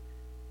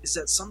 is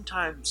that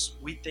sometimes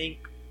we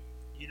think,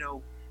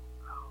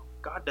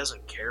 God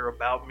doesn't care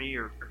about me,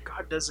 or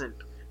God doesn't,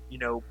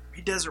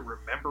 he doesn't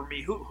remember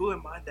me. Who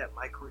am I that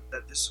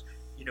this,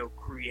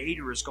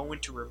 Creator is going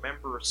to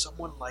remember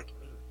someone like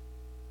me?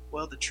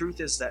 Well, the truth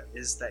is that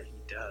he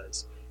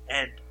does.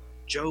 And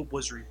Job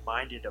was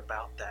reminded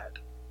about that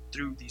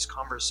through these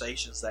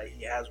conversations that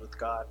he has with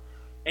God.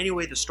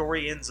 Anyway, the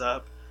story ends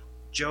up,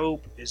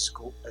 Job is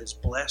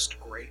blessed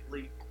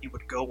greatly. He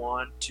would go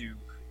on to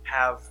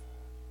have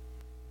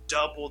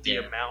double the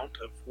amount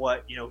of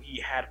what he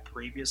had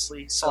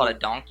previously. So, a lot of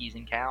donkeys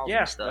and cows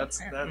and stuff.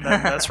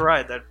 That's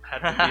right. That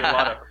had to be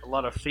a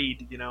lot of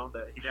feed,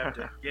 that he'd have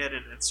to get,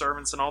 and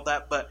servants and all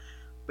that. But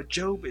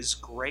Job is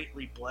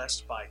greatly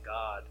blessed by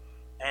God.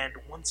 And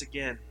once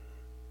again,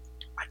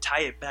 I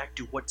tie it back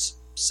to what's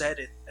said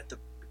at the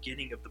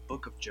beginning of the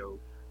book of Job.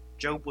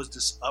 Job was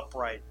this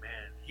upright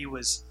man. He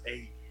was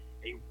a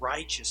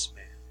righteous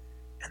man.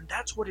 And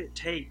that's what it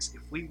takes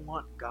if we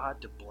want God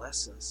to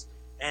bless us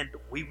and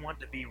we want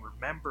to be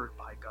remembered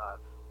by God.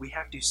 We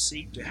have to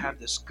seek to have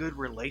this good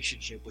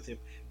relationship with him,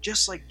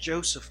 just like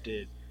Joseph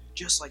did,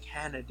 just like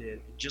Hannah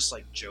did, and just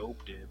like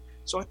Job did.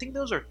 So I think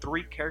those are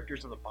 3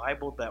 characters in the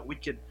Bible that we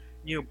could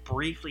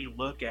briefly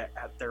look at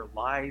their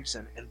lives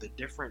and the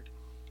different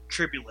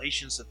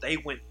tribulations that they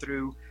went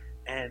through,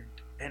 and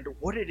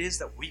what it is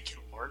that we can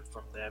learn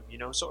from them.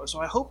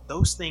 So I hope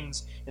those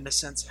things in a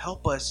sense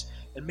help us,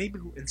 and maybe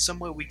in some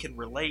way we can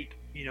relate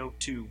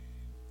to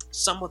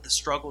some of the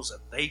struggles that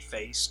they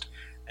faced,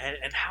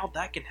 and how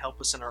that can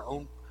help us in our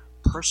own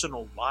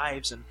personal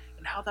lives, and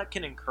how that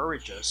can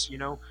encourage us.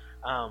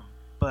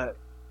 But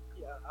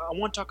I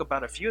want to talk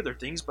about a few other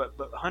things, but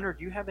Hunter,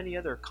 do you have any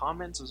other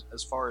comments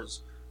as far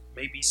as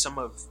maybe some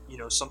of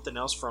something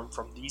else from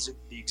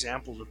the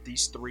examples of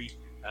these 3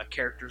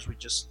 characters we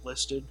just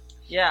listed?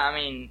 Yeah, I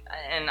mean,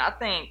 and I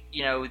think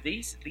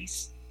these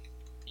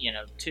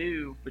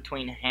 2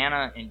 between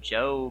Hannah and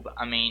Job.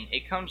 I mean,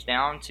 it comes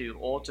down to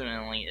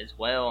ultimately as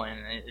well,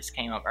 and this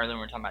came up earlier when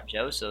we were talking about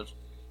Joseph,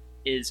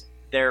 is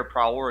their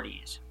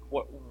priorities.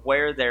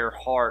 where their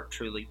heart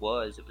truly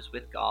was. It was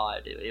with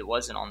God. It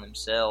wasn't on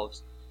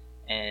themselves.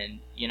 And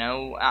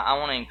I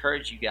want to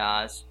encourage you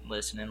guys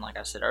listening. Like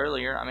I said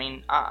earlier, I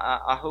mean,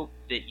 I hope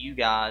that you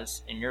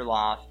guys in your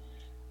life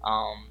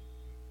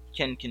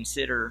can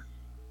consider,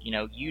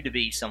 you to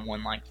be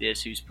someone like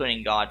this who's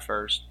putting God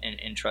first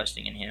and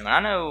trusting in Him. And I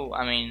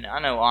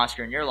know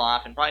Oscar, in your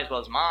life, and probably as well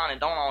as mine, it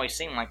don't always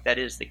seem like that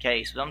is the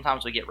case.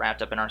 Sometimes we get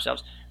wrapped up in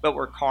ourselves, but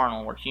we're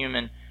carnal, we're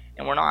human,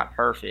 and we're not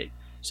perfect.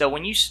 So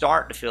when you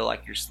start to feel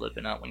like you're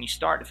slipping up, when you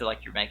start to feel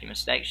like you're making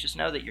mistakes, just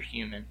know that you're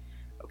human.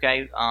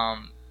 Okay?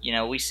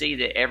 We see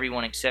that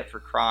everyone except for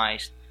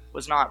Christ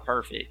was not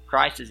perfect.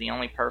 Christ is the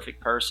only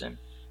perfect person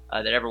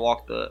that ever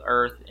walked the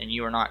earth, and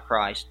you are not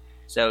Christ.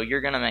 So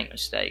you're going to make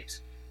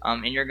mistakes,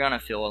 and you're going to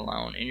feel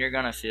alone, and you're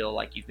going to feel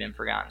like you've been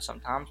forgotten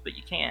sometimes, but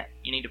you can't.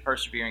 You need to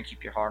persevere and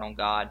keep your heart on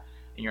God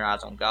and your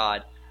eyes on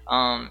God.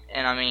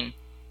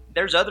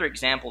 There's other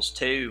examples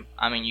too.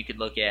 You could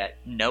look at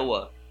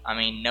Noah.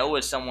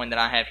 Noah's someone that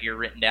I have here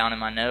written down in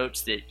my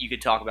notes that you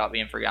could talk about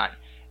being forgotten.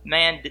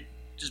 Man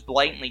just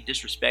blatantly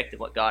disrespected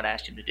what God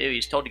asked him to do.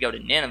 He's told to go to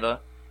Nineveh.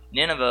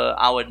 Nineveh,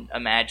 I would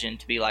imagine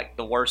to be like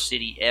the worst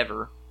city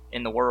ever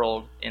in the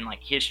world in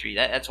like history.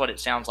 That's what it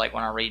sounds like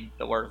when I read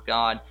the Word of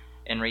God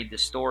and read the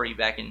story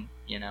back in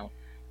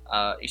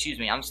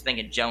I'm just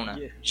thinking Jonah.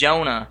 Yeah.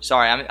 Jonah.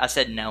 Sorry, I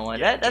said Noah.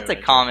 Yeah, that's Jonah,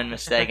 a common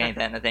mistake, ain't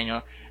that,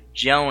 Nathaniel?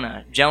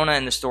 Jonah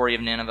in the story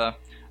of Nineveh.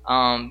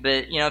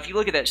 But if you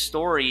look at that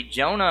story,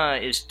 Jonah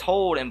is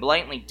told and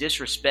blatantly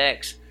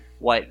disrespects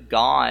what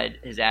God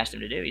has asked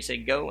him to do. He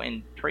said, "Go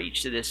and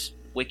preach to this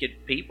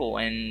wicked people,"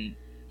 and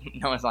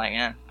Noah's like,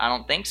 "I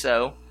don't think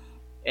so."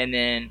 And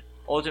then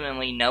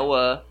ultimately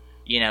Noah,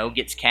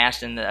 gets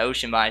cast in the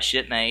ocean by his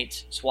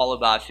shipmates, swallowed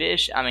by a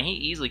fish. He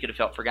easily could have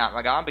felt forgotten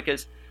by God,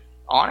 because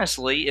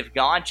honestly, if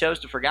God chose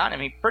to forget him,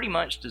 he pretty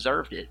much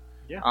deserved it.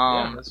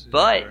 Yeah,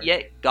 but right.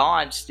 Yet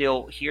God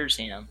still hears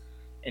him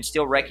and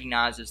still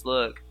recognizes,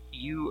 look,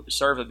 you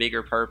serve a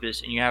bigger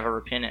purpose and you have a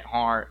repentant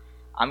heart.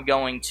 I'm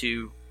going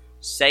to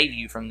save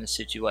you from this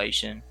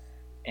situation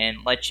and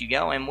let you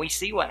go. And we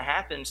see what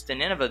happens to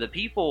Nineveh. The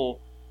people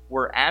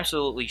were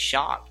absolutely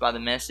shocked by the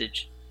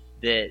message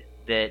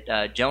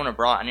that Jonah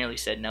brought. I nearly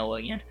said Noah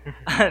again.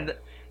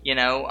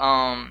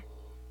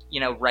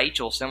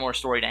 Rachel, similar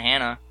story to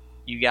Hannah.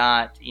 You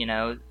got,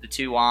 the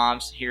two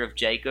wives here of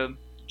Jacob,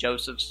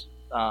 Joseph's,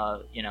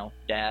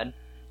 dad,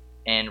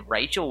 and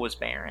Rachel was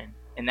barren.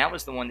 And that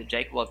was the one that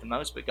Jacob loved the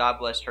most, but God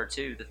blessed her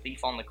too. The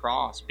thief on the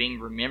cross, being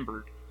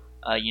remembered,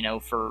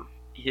 for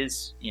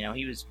his,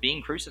 he was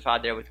being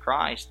crucified there with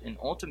Christ, and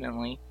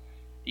ultimately,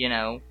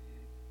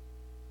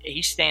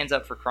 he stands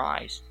up for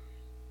Christ.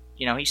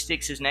 He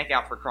sticks his neck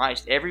out for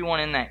Christ.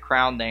 Everyone in that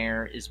crowd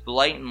there is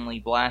blatantly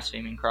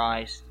blaspheming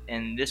Christ,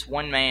 and this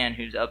one man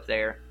who's up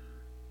there,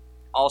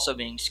 also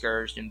being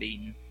scourged and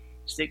beaten,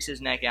 sticks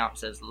his neck out and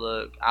says,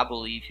 "Look, I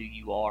believe who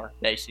you are,"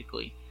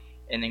 basically.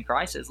 And then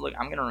Christ says, "Look,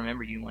 I'm going to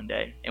remember you one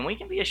day." And we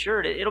can be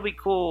assured it'll be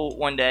cool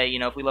one day,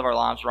 if we live our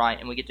lives right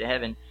and we get to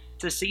heaven,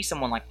 to see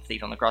someone like the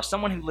thief on the cross,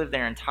 someone who lived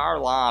their entire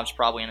lives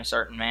probably in a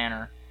certain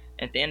manner.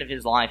 At the end of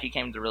his life, he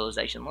came to the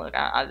realization, look,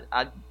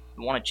 I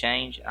want to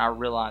change, and I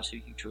realize who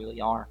you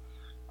truly are.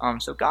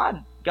 So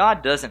God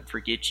doesn't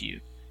forget you.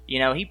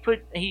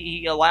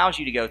 He allows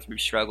you to go through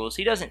struggles.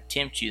 He doesn't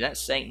tempt you. That's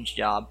Satan's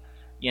job.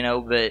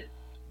 But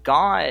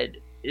God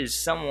is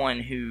someone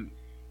who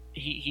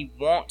he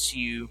wants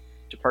you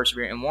to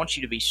persevere and wants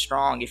you to be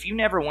strong. If you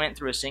never went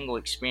through a single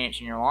experience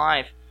in your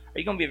life, are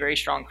you going to be a very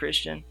strong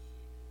Christian?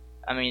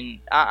 I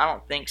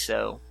don't think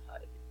so.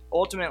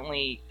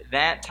 Ultimately,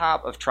 that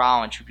type of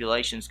trial and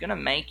tribulation is going to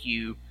make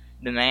you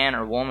the man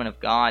or woman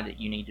of God that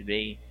you need to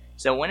be.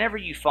 So whenever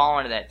you fall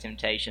into that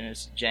temptation,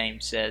 as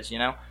James says,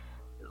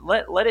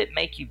 let it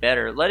make you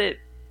better. Let it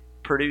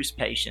produce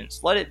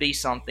patience. Let it be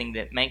something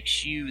that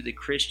makes you the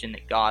Christian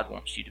that God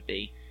wants you to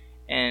be.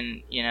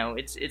 And,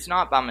 it's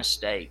not by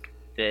mistake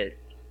that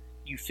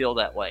you feel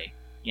that way.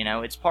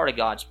 It's part of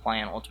God's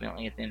plan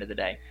ultimately at the end of the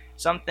day.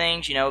 Some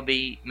things,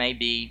 may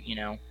be,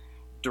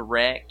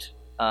 direct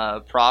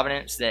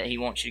providence that he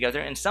wants you to go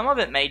through, and some of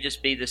it may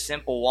just be the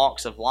simple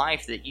walks of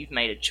life that you've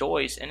made a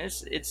choice, and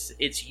it's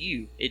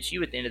you at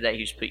the end of the day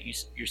who's put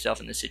yourself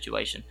in this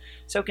situation.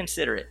 So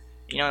consider it,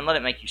 and let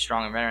it make you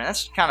stronger and better. And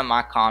that's kind of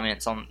my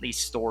comments on these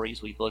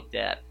stories we've looked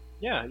at.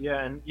 Yeah,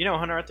 and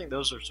Hunter, I think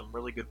those are some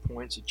really good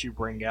points that you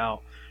bring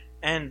out,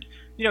 and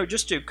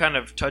just to kind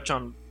of touch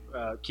on,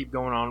 keep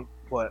going on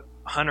what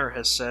Hunter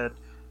has said.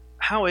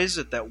 How is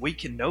it that we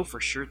can know for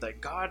sure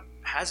that God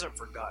hasn't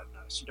forgotten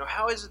us?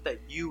 How is it that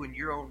you in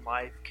your own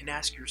life can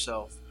ask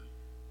yourself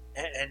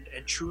and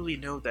truly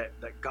know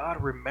that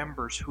God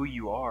remembers who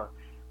you are?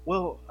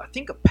 Well, I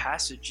think a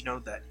passage,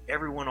 that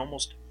everyone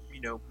almost,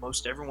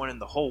 most everyone in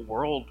the whole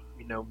world,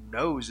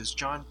 knows is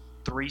John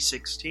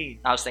 3:16.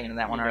 I was thinking of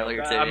that one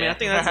earlier too. I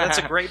think that's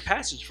a great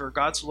passage. For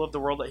God so loved the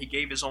world that he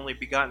gave his only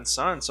begotten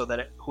Son, so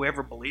that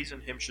whoever believes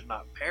in him should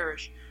not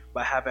perish,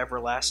 but have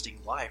everlasting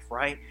life,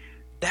 right?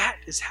 That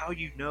is how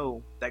you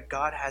know that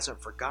God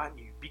hasn't forgotten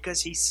you,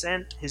 because he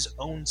sent his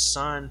own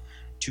Son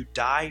to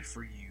die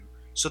for you.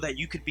 so that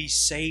you could be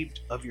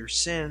saved of your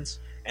sins,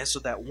 and so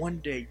that one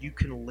day you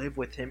can live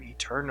with him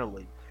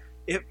eternally.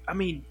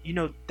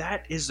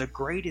 That is the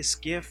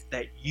greatest gift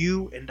that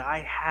you and I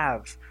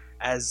have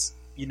as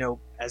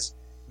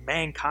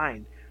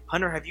mankind.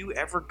 Hunter, have you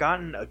ever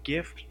gotten a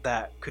gift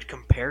that could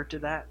compare to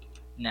that?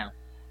 No.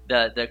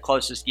 The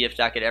closest gift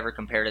I could ever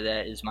compare to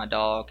that is my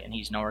dog, and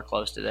he's nowhere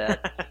close to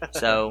that.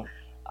 So,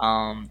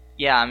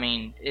 yeah, I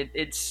mean,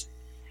 it's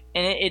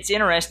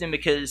interesting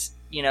because,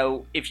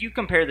 if you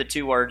compare the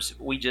two words,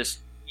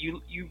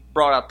 you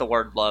brought out the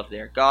word love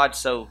there. God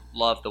so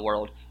loved the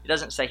world. It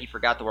doesn't say he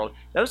forgot the world.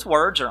 Those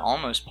words are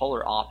almost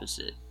polar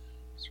opposite.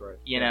 That's right.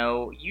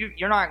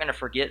 You're not going to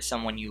forget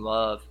someone you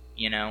love.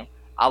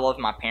 I love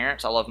my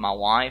parents. I love my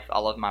wife. I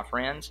love my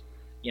friends.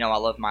 I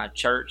love my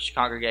church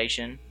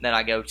congregation that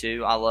I go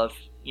to. I love,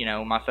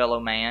 my fellow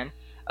man.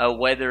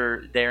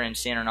 Whether they're in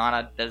sin or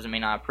not, doesn't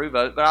mean I approve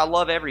of it, but I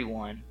love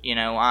everyone.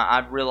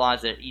 I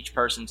realize that each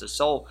person's a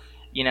soul.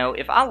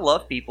 If I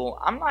love people,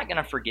 I'm not going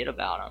to forget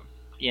about them.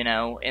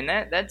 And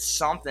that's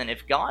something.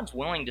 If God's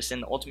willing to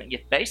send the ultimate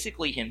gift,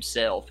 basically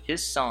himself,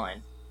 his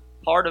son,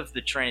 part of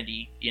the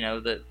Trinity,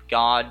 the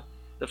God,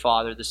 the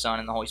Father, the Son,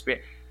 and the Holy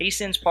Spirit, he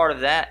sends part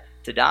of that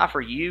to die for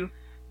you,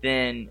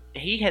 then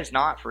he has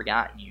not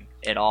forgotten you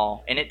at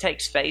all. And it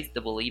takes faith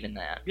to believe in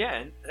that. Yeah,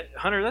 and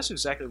Hunter, that's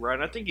exactly right.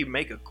 And I think you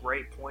make a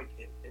great point.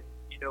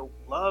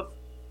 Love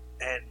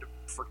and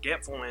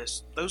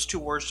forgetfulness, those two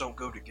words don't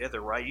go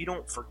together, right? You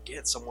don't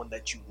forget someone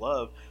that you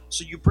love.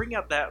 So you bring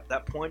out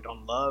that point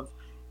on love.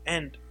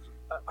 And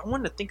I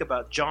want to think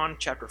about John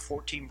chapter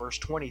 14, verse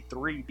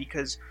 23,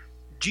 because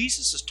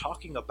Jesus is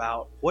talking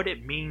about what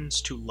it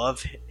means to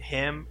love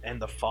him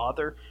and the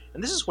Father.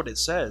 And this is what it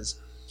says.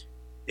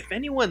 If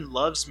anyone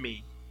loves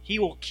me, he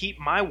will keep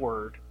my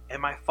word,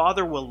 and my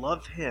Father will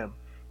love him,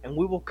 and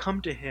we will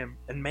come to him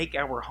and make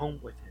our home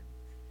with him.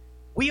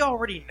 We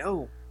already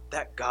know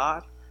that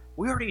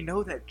we already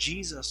know that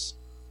Jesus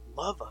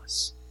loves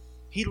us.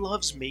 He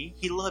loves me.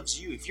 He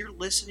loves you. If you're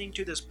listening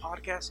to this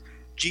podcast,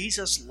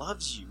 Jesus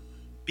loves you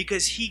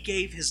because he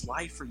gave his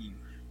life for you.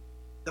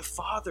 The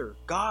Father,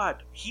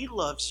 God, he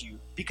loves you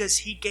because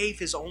he gave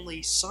his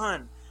only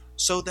Son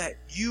so that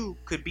you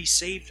could be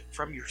saved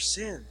from your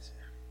sins.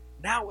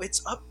 Now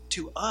it's up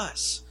to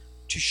us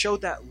to show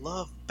that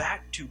love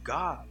back to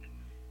God.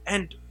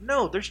 And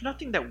no, there's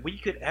nothing that we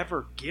could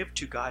ever give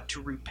to God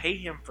to repay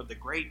him for the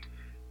great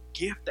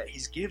gift that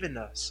he's given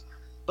us.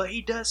 But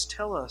he does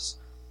tell us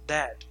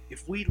that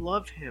if we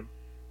love him,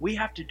 we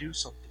have to do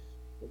something.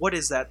 What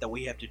is that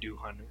we have to do,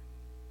 Hunter?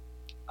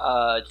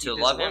 To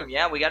love him,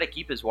 yeah, we got to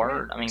keep his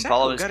word. Yeah, I mean, exactly.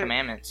 follow his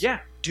commandments. Yeah,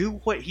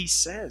 do what he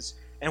says.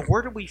 And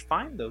where do we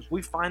find those?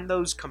 We find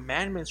those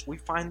commandments. We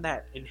find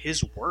that in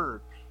his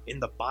word, in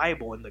the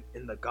Bible,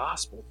 in the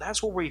gospel.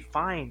 That's where we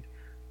find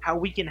how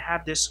we can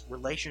have this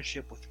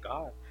relationship with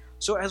God.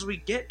 So as we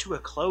get to a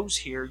close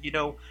here,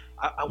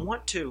 I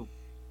want to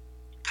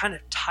kind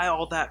of tie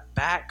all that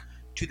back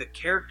to the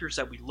characters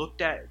that we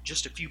looked at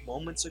just a few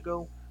moments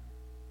ago.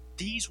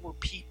 These were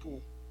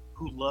people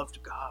who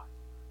loved God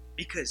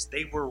because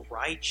they were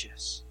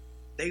righteous.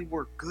 They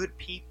were good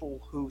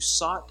people who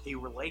sought a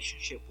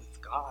relationship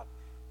with God.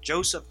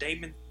 Joseph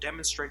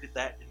demonstrated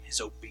that in his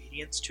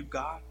obedience to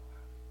God.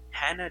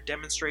 Hannah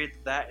demonstrated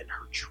that in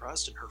her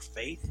trust and her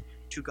faith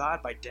to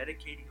God by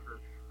dedicating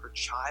her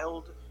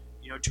child,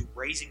 to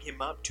raising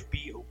him up to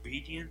be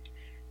obedient.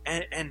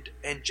 And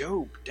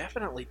Job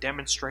definitely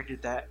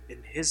demonstrated that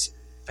in his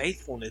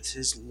faithfulness,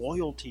 his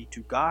loyalty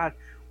to God.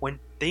 When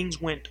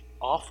things went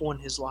awful in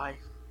his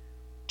life,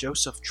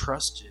 Joseph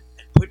trusted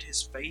and put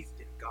his faith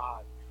in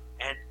God,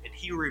 and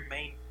he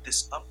remained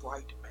this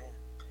upright man.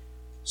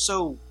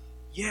 So,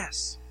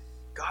 yes,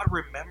 God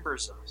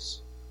remembers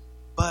us.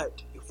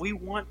 But if we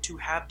want to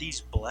have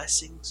these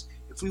blessings,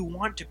 if we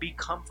want to be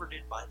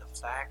comforted by the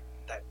fact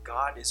that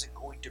God isn't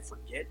going to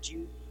forget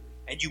you,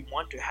 and you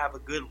want to have a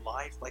good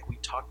life like we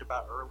talked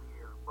about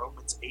earlier,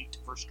 Romans 8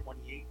 verse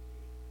 28,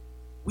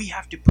 we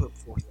have to put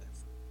forth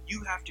effort.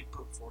 You have to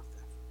put forth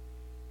effort.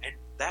 And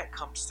that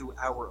comes through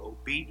our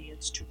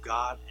obedience to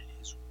God and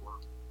his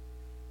word.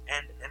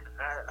 And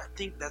I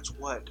think that's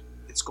what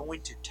it's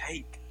going to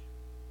take.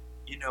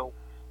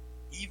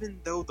 Even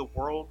though the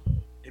world,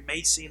 it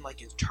may seem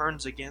like it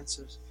turns against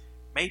us,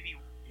 maybe,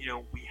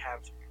 we have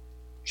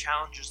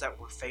challenges that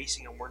we're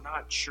facing and we're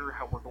not sure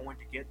how we're going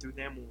to get through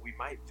them, and we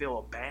might feel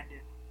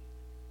abandoned.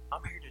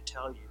 I'm here to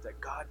tell you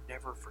that God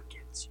never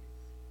forgets you.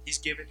 He's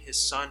given his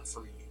Son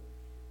for you.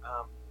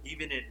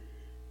 Even in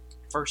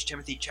 1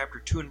 Timothy chapter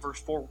 2 and verse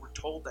 4, we're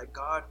told that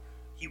God,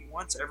 he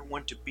wants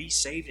everyone to be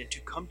saved and to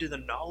come to the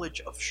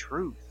knowledge of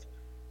truth.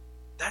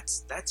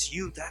 That's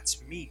you,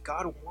 that's me.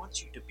 God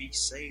wants you to be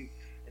saved,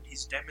 and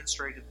he's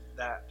demonstrated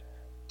that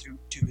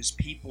to his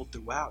people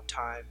throughout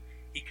time.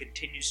 He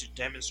continues to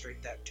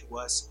demonstrate that to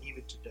us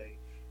even today.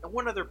 And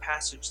one other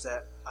passage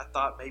that I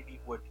thought maybe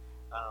would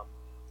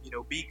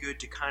be good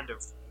to kind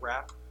of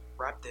wrap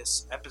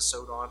this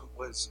episode on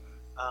was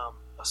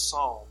a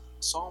psalm.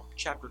 Psalm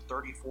chapter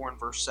 34 and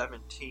verse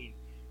 17.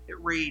 It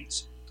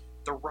reads,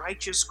 "The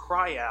righteous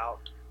cry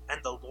out,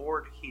 and the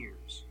Lord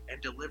hears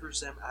and delivers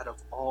them out of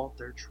all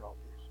their troubles.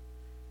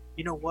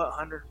 You know what,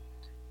 Hunter?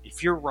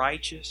 If you're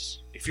righteous,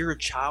 if you're a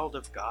child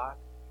of God,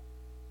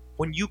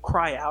 when you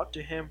cry out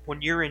to Him,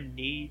 when you're in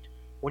need,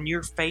 when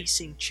you're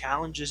facing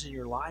challenges in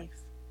your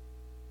life,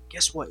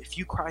 guess what? If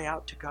you cry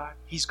out to God,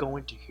 He's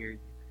going to hear you.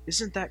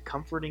 Isn't that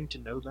comforting to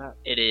know that?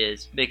 It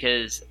is,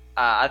 because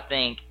I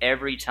think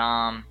every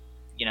time,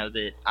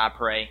 that I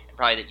pray,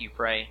 probably that you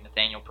pray,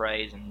 Nathaniel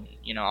prays, and,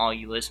 all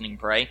you listening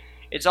pray,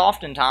 it's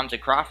oftentimes a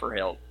cry for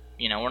help.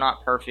 We're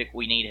not perfect.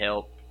 We need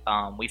help.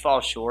 We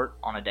fall short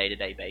on a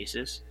day-to-day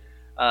basis.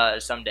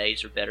 Some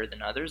days are better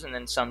than others, and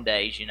then some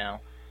days,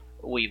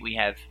 we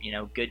have,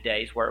 good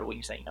days where we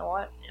can say, you know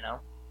what,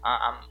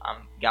 I'm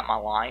got my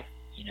life,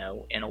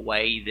 in a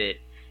way that,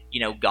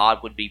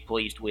 God would be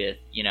pleased with,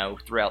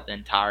 throughout the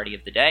entirety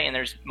of the day. And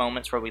there's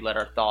moments where we let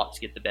our thoughts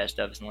get the best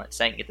of us and let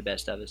Satan get the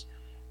best of us.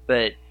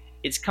 But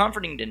it's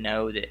comforting to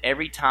know that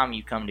every time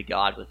you come to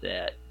God with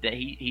that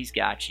He's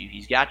got you.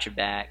 He's got your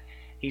back.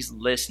 He's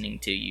listening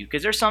to you.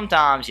 Because there's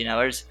sometimes,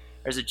 there's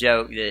a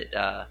joke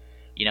that,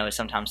 is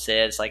sometimes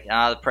said. It's like,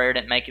 the prayer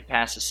didn't make it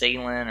past the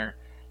ceiling, or,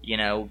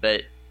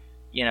 but,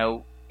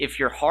 if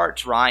your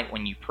heart's right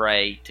when you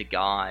pray to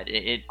God,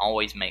 it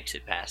always makes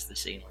it past the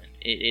ceiling.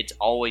 It's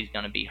always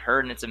going to be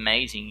heard, and it's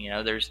amazing.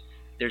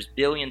 There's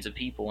billions of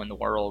people in the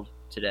world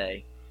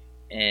today,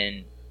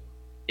 and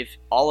if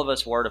all of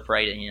us were to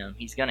pray to Him,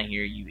 He's going to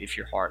hear you if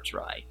your heart's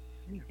right.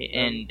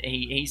 And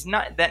he's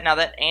not that. Now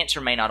that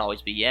answer may not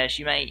always be yes.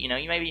 You may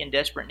be in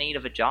desperate need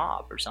of a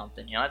job or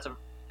something. That's a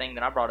thing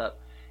that I brought up,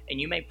 and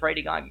you may pray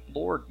to God,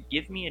 Lord,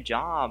 give me a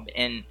job,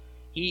 and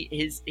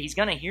He's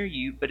going to hear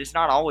you, but it's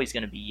not always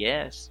going to be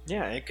yes.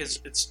 Yeah,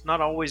 because it's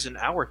not always in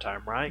our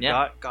time, right?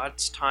 Yeah.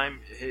 God's time,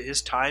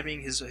 His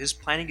timing, His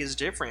planning is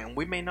different, and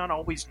we may not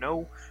always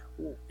know,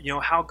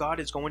 how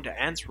God is going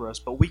to answer us,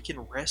 but we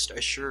can rest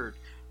assured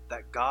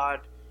that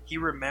God, He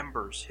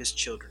remembers His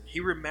children. He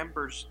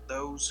remembers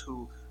those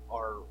who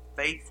are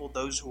faithful,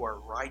 those who are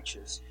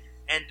righteous,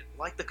 and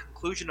like the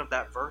conclusion of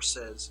that verse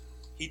says,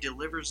 He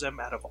delivers them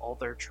out of all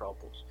their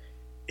troubles.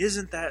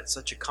 Isn't that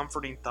such a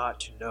comforting thought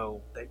to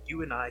know that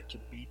you and I can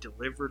be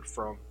delivered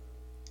from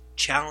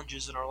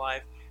challenges in our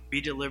life,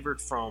 be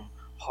delivered from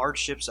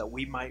hardships that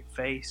we might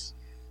face?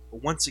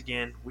 But once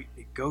again,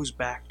 it goes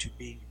back to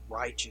being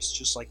righteous,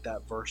 just like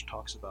that verse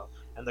talks about.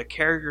 And the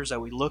characters that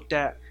we looked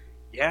at,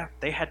 yeah,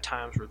 they had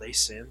times where they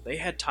sinned. They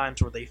had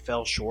times where they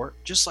fell short,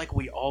 just like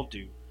we all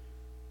do.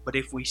 But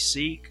if we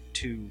seek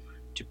to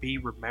be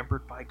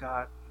remembered by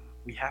God,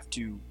 we have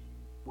to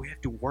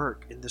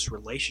work in this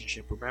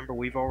relationship. Remember,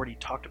 we've already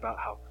talked about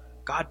how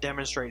God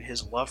demonstrated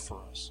His love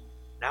for us.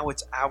 Now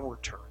it's our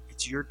turn.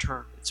 It's your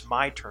turn. It's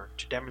my turn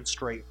to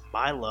demonstrate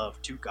my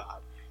love to God,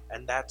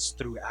 and that's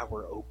through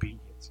our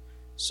obedience.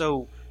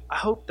 So I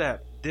hope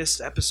that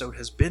this episode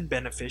has been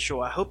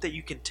beneficial. I hope that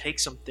you can take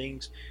some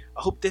things.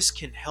 I hope this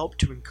can help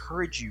to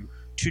encourage you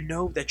to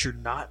know that you're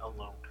not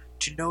alone,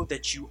 to know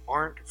that you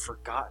aren't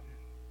forgotten,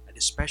 and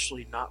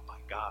especially not by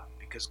God,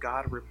 because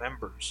God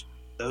remembers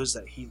those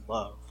that He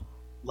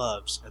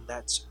loves, and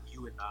that's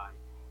you and I,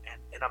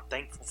 and I'm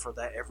thankful for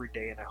that every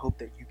day, and I hope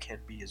that you can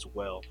be as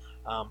well.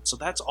 So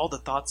that's all the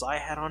thoughts I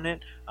had on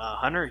it.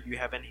 Hunter, you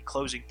have any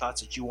closing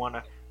thoughts that you want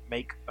to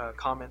make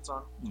comments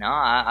on? No,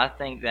 I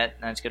think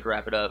that's good to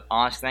wrap it up.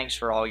 Alex, thanks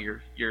for all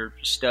your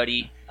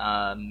study,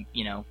 and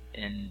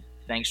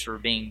thanks for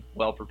being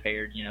well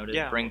prepared,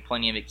 to bring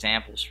plenty of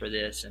examples for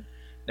this. And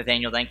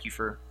Nathaniel, thank you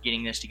for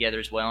getting this together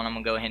as well, and I'm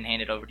going to go ahead and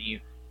hand it over to you.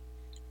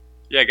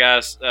 Yeah,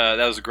 guys, that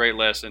was a great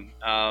lesson.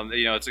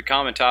 It's a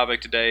common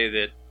topic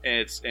today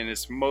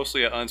it's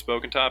mostly an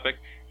unspoken topic.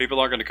 People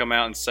aren't going to come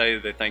out and say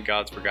that they think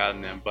God's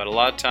forgotten them, but a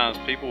lot of times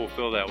people will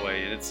feel that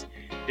way, and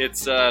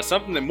it's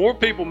something that more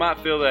people might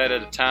feel that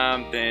at a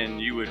time than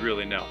you would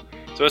really know.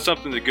 So it's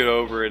something to go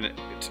over, and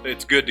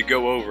it's good to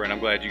go over, and I'm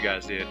glad you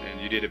guys did,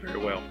 and you did it very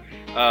well.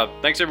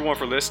 Thanks everyone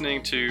for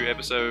listening to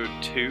episode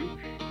 2.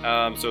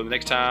 So the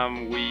next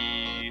time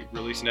we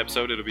release an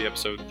episode, it'll be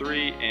episode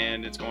 3,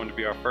 and it's going to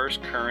be our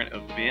first current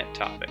event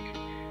topic.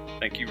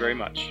 Thank you very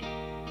much.